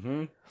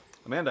 Mm-hmm.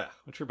 Amanda,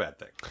 what's your bad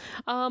thing?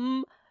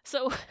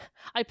 So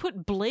I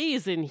put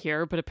Blaze in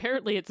here, but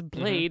apparently it's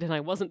Blade, and I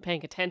wasn't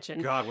paying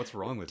attention. God, what's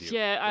wrong with you?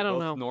 Yeah, I They're don't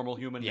both know. Normal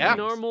human Yeah. names.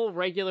 Normal,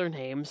 regular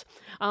names.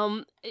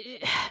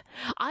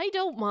 I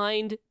don't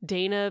mind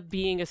Dana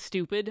being a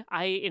stupid.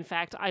 In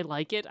fact, I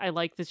like it. I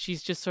like that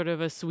she's just sort of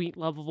a sweet,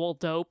 lovable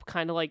dope,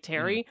 kind of like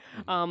Terry.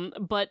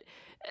 But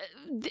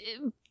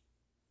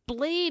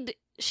Blade,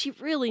 she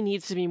really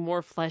needs to be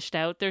more fleshed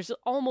out. There's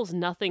almost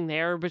nothing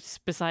there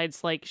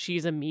besides, like,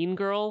 she's a mean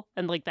girl,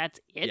 and, like, that's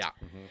it. Yeah.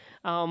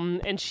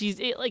 And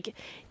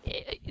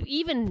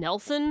even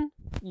Nelson,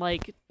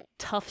 like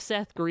tough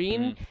Seth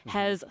Green,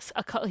 has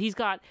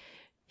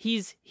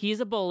he's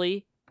a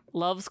bully,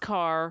 loves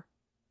Carr,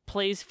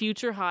 plays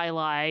future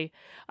highlight,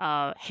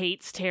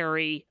 hates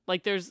Terry.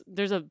 Like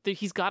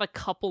he's got a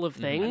couple of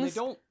things.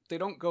 And they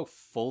don't go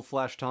full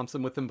Flash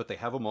Thompson with him, but they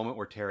have a moment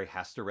where Terry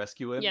has to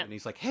rescue him, Yeah. and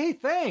he's like, "Hey,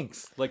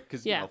 thanks!" Like,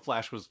 because Yeah. you know,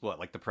 Flash was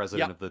like the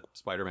president Yeah. of the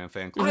Spider-Man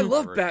fan club. I or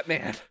love whatever.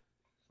 Batman.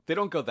 They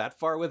don't go that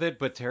far with it,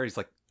 but Terry's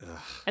like, ugh.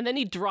 And then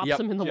he drops Yep.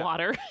 him in the Yeah.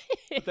 water.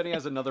 But then he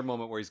has another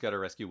moment where he's got to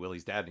rescue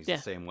Willie's dad, and he's Yeah.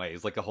 the same way.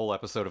 It's like a whole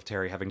episode of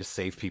Terry having to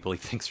save people he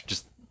thinks are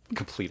just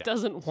complete.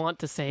 Doesn't want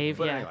to save.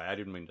 But yeah. anyway, I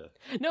didn't mean to.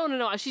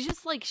 No. She's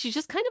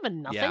just kind of a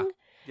nothing.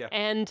 Yeah.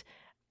 And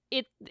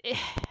it's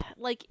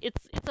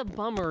a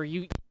bummer.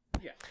 You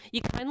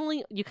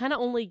kind of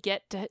only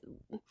get to.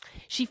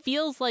 She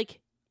feels like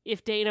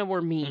if Dana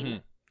were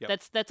mean.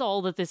 Yep. That's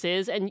all that this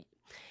is, and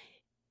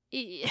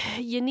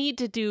you need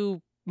to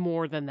do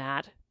more than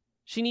that.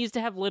 She needs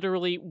to have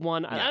literally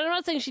one. Yeah. I'm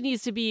not saying she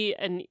needs to be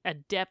a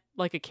depth,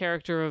 like a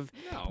character of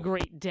No.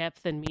 great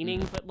depth and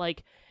meaning, but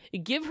like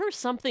give her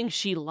something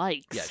she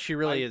likes. Yeah, she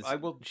really is. I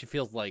will- She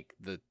feels like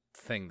the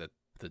thing that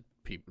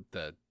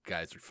the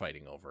guys are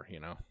fighting over. You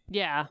know.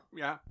 Yeah.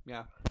 Yeah,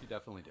 she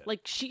definitely did.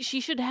 Like she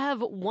should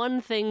have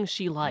one thing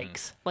she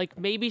likes. Like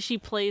maybe she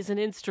plays an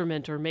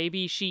instrument, or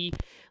maybe she,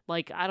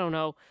 like, I don't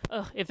know.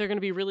 If they're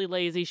gonna be really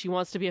lazy, she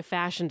wants to be a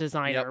fashion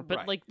designer. Yep, but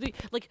right.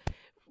 like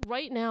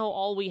right now,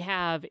 all we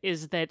have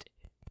is that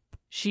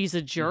she's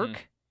a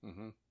jerk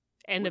mm-hmm.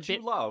 and Which a bit.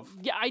 you love.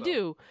 Yeah, I so-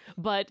 do.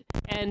 But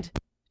and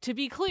to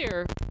be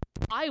clear,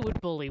 I would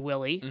bully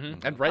Willie.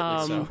 Mm-hmm. And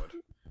rightly so.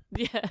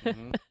 Yeah,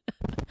 Mhm.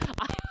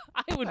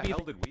 I would How be. the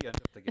hell did we end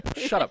up together?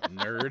 Shut up,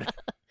 nerd.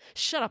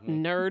 Shut up,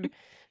 Mm-hmm. nerd.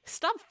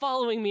 Stop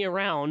following me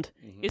around.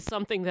 Mhm. Is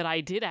something that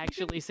I did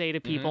actually say to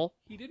people.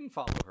 He didn't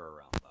follow her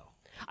around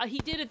though. He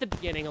did at the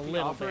beginning a He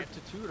little offered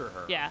bit. to tutor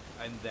her. Yeah.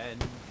 And then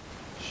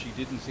she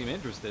didn't seem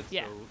interested,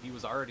 Yeah. so he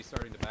was already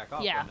starting to back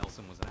off Yeah. when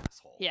Nelson was an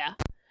asshole. Yeah,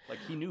 Like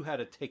he knew how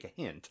to take a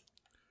hint.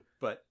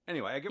 But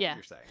anyway, I get Yeah. what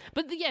you're saying.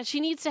 but yeah, she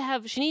needs to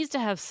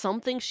have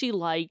something she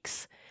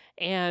likes,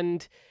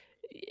 and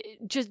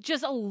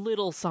just a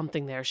little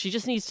something there. She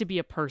just needs to be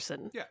a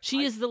person. Yeah,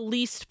 she is the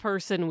least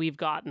person we've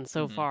gotten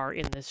so Mm-hmm. far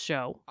in this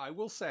show. I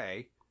will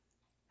say,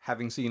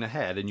 having seen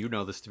ahead, and you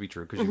know this to be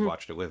true because Mm-hmm. you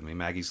watched it with me,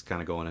 Maggie's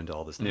kind of going into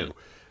all this new,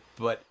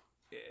 but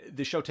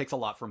the show takes a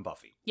lot from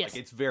Buffy. Yes.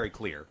 Like, it's very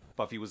clear.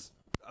 Buffy was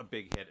a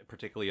big hit,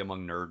 particularly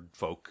among nerd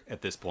folk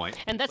at this point.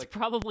 And that's Like,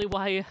 probably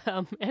why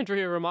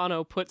Andrea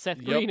Romano put Seth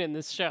Yep. Green in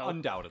this show.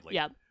 undoubtedly.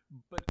 Yeah.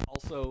 But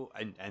also,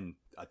 and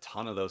a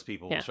ton of those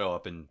people Yeah. will show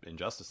up in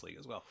Justice League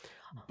as well.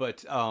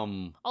 But,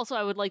 Also,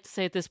 I would like to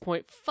say at this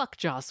point, fuck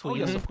Joss oh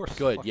Whedon. yes, of course.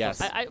 Good, Fuck yes.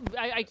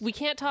 yes. We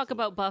can't talk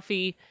about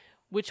Buffy,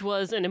 which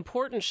was an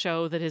important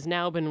show that has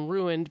now been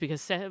ruined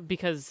because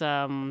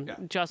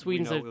Joss we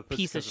Whedon's know a it's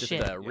piece of because of shit.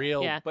 Just a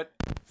real Yeah. But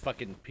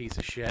fucking piece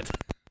of shit.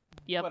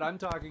 Yep. But I'm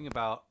talking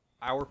about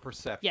our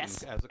perceptions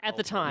Yes, as a at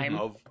the culture time.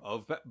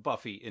 of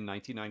Buffy in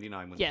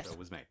 1999 when Yes. the show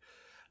was made.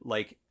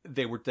 Like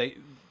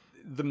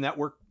the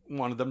network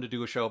wanted them to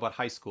do a show about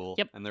high school,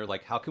 Yep. and they're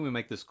like, "How can we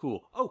make this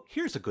cool? Oh,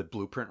 here's a good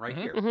blueprint right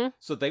here." Mhm.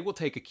 So they will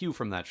take a cue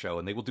from that show,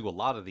 and they will do a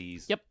lot of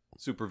these. Yep.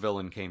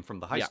 Supervillain came from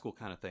the high Yeah. school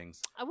kind of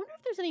things. I wonder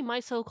if there's any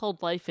My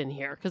So-Called Life in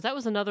here, because that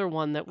was another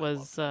one that I love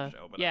was, that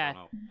show, but I yeah.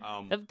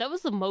 don't know. That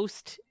was the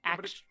most Yeah,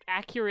 but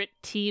accurate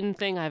teen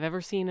thing I've ever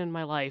seen in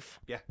my life.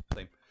 Yeah,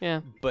 same.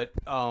 Yeah. But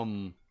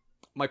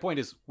my point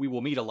is, we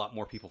will meet a lot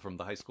more people from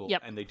the high school,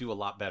 Yep. and they do a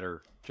lot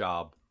better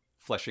job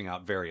fleshing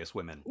out various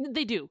women.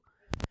 They do.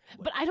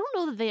 But I don't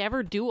know that they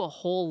ever do a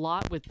whole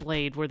lot with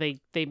Blade where they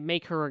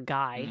make her a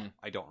guy.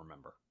 I don't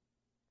remember.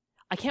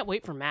 I can't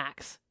wait for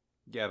Max.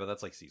 Yeah, but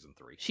that's like season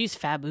 3. She's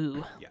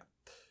Fabu.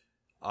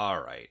 All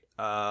right.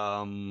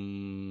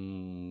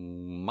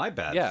 My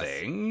bad Yes.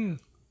 thing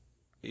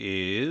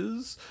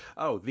is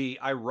the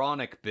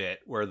ironic bit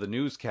where the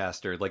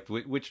newscaster, like,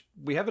 which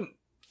we haven't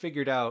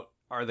figured out.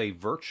 Are they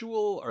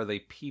virtual? Are they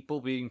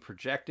people being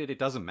projected? It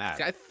doesn't matter.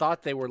 See, I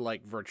thought they were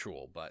like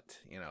virtual, but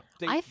you know.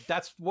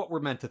 That's what we're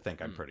meant to think.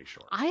 I'm pretty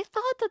sure. I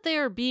thought that they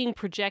are being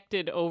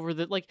projected over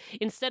the, like,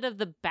 instead of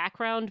the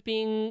background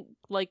being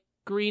like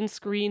green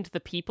screened, the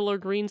people are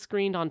green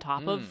screened on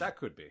top of. That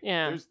could be.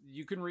 Yeah.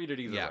 You can read it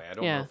either Yeah. way. I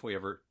don't Yeah. know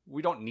if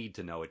we don't need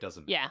to know. It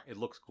doesn't matter. Yeah. It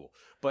looks cool.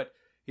 But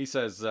he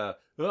says, like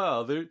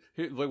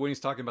when he's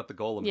talking about the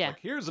golem, Yeah. he's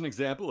like, here's an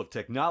example of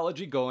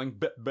technology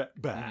going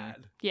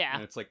bad. Yeah.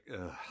 And it's like,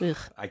 ugh, Ugh.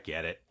 I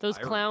get it. Those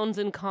clowns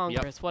in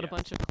Congress. What a Yes.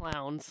 bunch of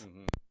clowns.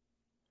 Mhm.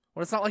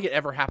 Well, it's not like it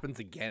ever happens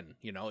again.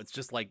 You know, it's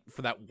just like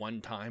for that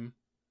one time.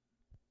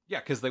 Yeah,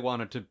 because they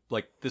wanted to,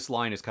 like, this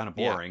line is kind of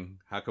Yeah. boring.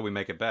 How can we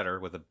make it better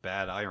with a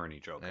bad irony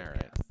joke? All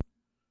right.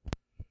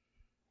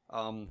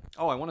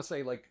 I want to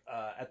say, like,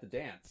 at the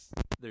dance,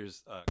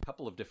 there's a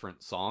couple of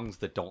different songs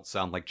that don't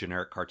sound like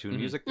generic cartoon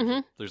music.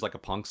 There's like a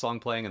punk song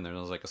playing, and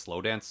there's like a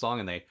slow dance song,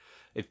 and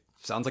it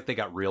sounds like they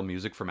got real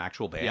music from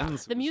actual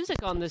bands. The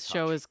music on this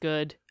show is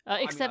good,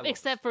 I except love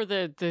except for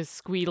the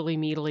squeedly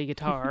meedly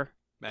guitar.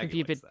 Can be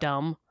a likes bit that.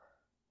 dumb.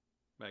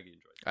 Maggie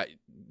enjoys it.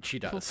 She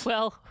does.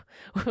 Well,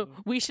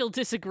 we shall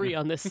disagree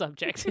on this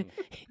subject.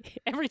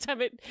 every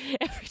time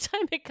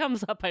it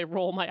comes up, I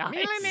roll my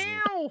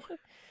eyes.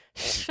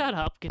 Shut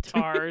up,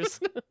 guitars.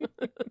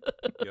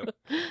 Yep.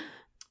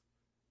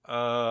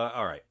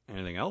 All right.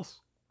 Anything else?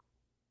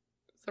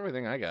 That's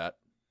everything I got.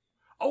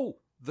 Oh,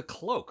 the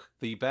cloak.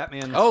 The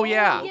Batman. Oh,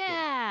 yeah.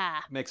 Yeah,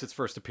 Makes its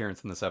first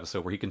appearance in this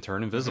episode where he can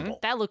turn invisible.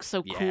 that looks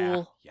so Yeah.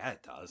 cool. Yeah,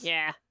 it does.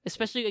 Yeah,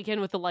 especially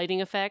again with the lighting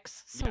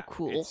effects. So Yeah,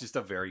 cool. It's just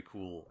a very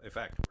cool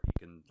effect where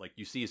you can, like,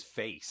 you see his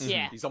face.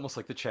 Yeah. He's almost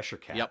like the Cheshire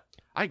Cat. Yep.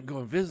 I can go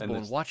invisible And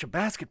and this- watch a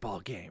basketball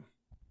game.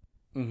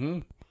 Mm-hmm.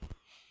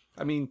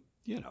 I mean,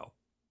 you know,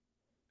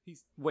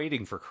 he's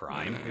waiting for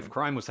crime. If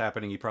crime was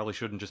happening, he probably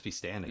shouldn't just be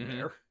standing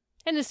there.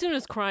 And as soon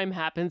as crime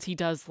happens, he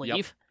does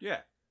leave.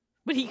 Yeah.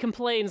 But he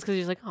complains because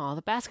he's like, "Oh,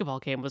 the basketball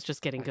game was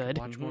just getting I can good."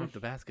 watch more of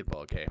the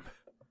basketball game.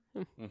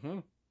 Mm-hmm.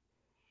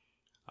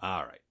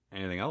 All right.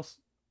 Anything else?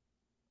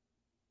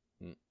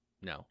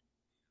 No.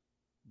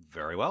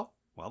 Very well.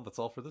 Well, that's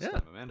all for this Yeah.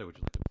 time. Amanda, would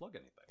you like to plug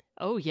anything?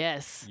 Oh,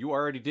 yes. You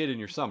already did in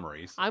your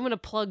summaries. I'm going to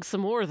plug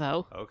some more,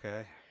 though.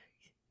 Okay.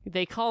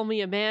 They call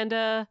me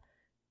Amanda,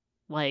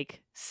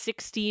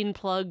 16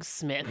 Plug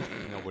Smith.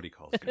 Nobody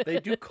calls you. They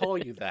do call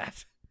you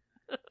that.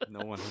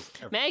 No one has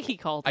ever. Maggie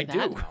called me I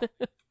that. do.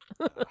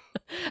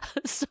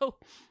 So,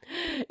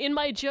 in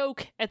my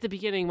joke at the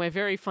beginning, my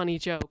very funny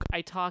joke,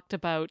 I talked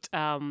about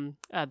the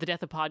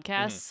death of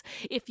podcasts.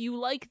 If you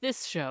like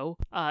this show,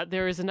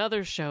 there is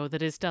another show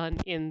that is done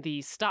in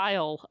the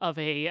style of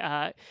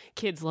a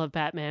Kids Love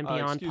Batman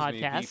Beyond excuse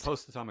podcast. Me, the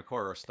post-atomic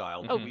horror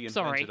style. Oh, we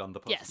sorry. invented on the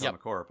Yes.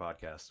 post-atomic horror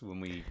podcast when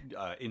we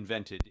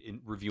invented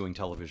in reviewing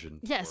television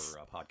Yes. for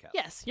podcasts.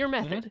 Yes, your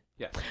method.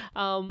 Yes.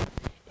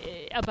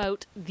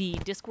 About the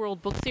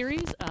Discworld book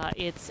series.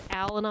 It's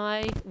Al and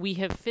I. We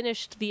have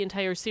finished the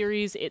entire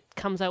series. It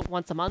comes out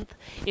once a month.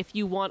 If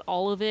you want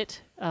all of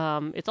it,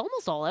 it's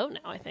almost all out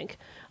now, I think.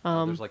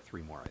 There's like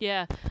 3 more.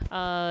 Yeah.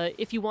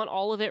 If you want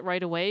all of it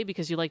right away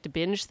because you like to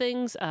binge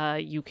things,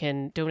 you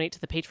can donate to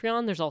the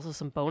Patreon. There's also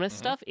some bonus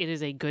stuff. It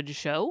is a good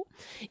show.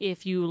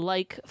 If you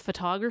like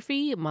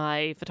photography,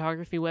 my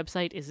photography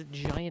website is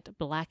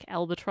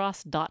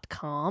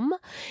giantblackalbatross.com.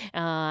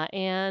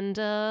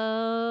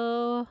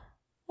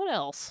 What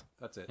else?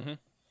 That's it.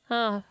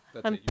 I'm-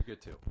 That's it. You're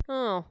good too.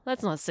 Oh,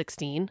 that's not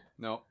 16.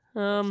 No.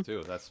 That's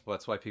 2. That's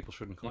why people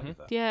shouldn't call you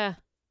that. Yeah.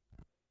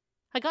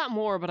 I got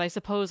more, but I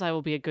suppose I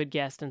will be a good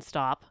guest and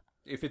stop.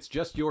 If it's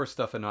just your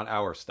stuff and not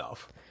our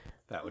stuff,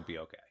 that would be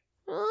okay.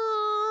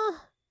 I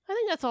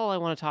think that's all I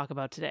want to talk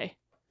about today.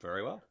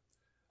 Very well.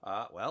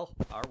 Well,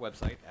 our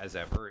website, as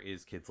ever,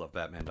 is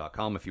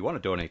kidslovebatman.com. If you want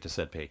to donate to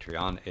said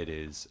Patreon, it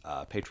is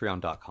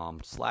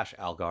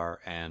patreon.com/Algar.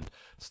 And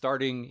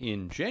starting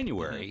in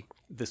January,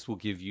 this will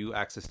give you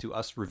access to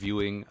us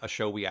reviewing a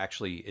show we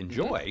actually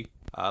enjoy,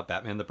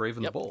 Batman the Brave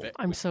and the Bold.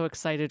 I'm so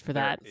excited for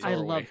that. Very I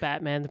so love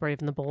Batman, the Brave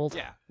and the Bold.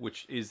 Yeah,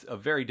 which is a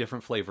very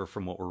different flavor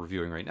from what we're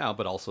reviewing right now,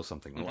 but also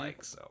something we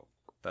like. So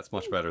that's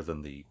much better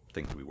than the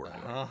things we were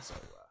doing. So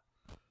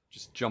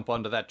just jump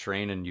onto that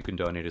train, and you can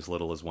donate as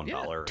little as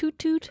 $1. and Toot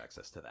toot. get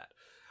access to that.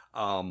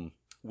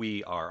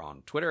 We are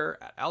on Twitter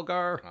at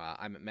Algar.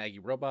 I'm at Maggie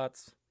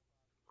Robots.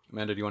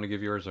 Amanda, do you want to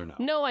give yours or no?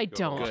 No, I You have a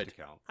don't. locked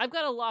account. I've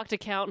got a locked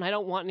account, and I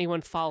don't want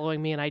anyone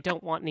following me, and I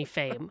don't want any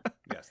fame.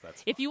 Yes,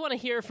 that's If you want to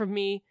hear from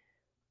me,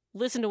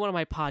 listen to one of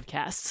my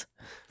podcasts.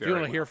 If you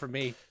want to hear from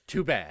me,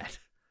 too bad.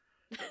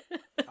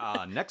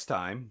 Next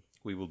time,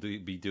 we will be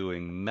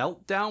doing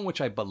Meltdown, which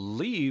I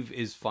believe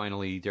is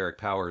finally Derek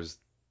Powers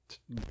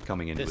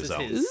coming into This his is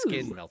own. his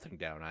skin melting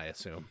down, I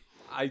assume.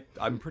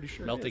 I'm pretty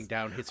sure it Melting is.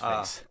 down his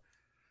face.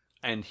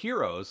 And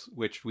Heroes,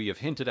 which we have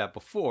hinted at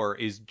before,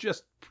 is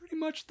just pretty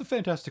much the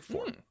Fantastic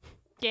Four.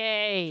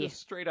 Yay. Just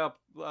straight up,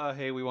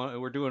 hey,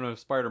 we're doing a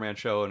Spider-Man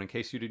show, and in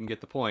case you didn't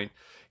get the point,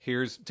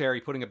 here's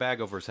Terry putting a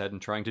bag over his head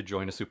and trying to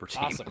join a super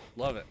team. Awesome.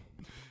 Love it.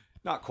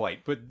 Not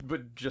quite,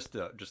 but just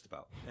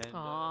about. And,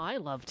 Aw, I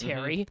love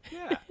Terry.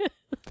 yeah.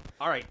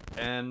 All right,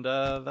 and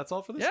that's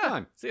all for this Yeah.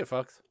 time. See you,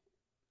 folks.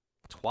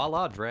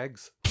 Twala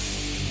dregs.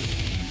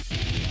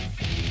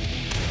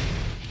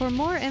 For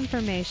more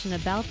information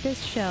about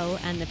this show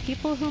and the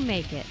people who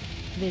make it,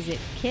 visit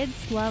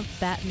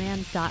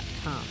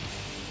kidslovebatman.com.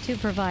 To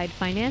provide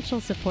financial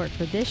support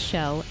for this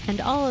show and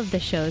all of the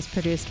shows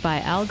produced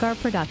by Algar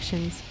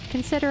Productions,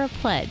 consider a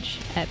pledge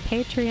at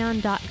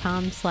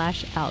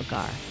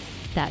patreon.com/Algar.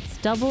 That's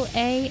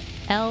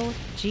AALGAR.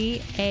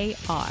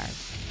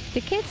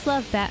 The Kids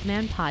Love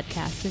Batman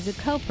podcast is a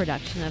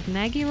co-production of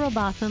Maggie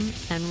Robotham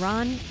and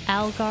Ron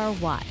Algar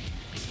Watt.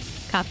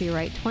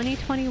 Copyright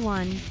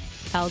 2021,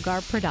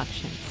 Algar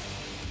Productions.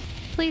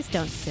 Please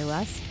don't sue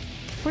us.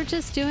 We're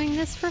just doing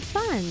this for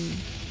fun.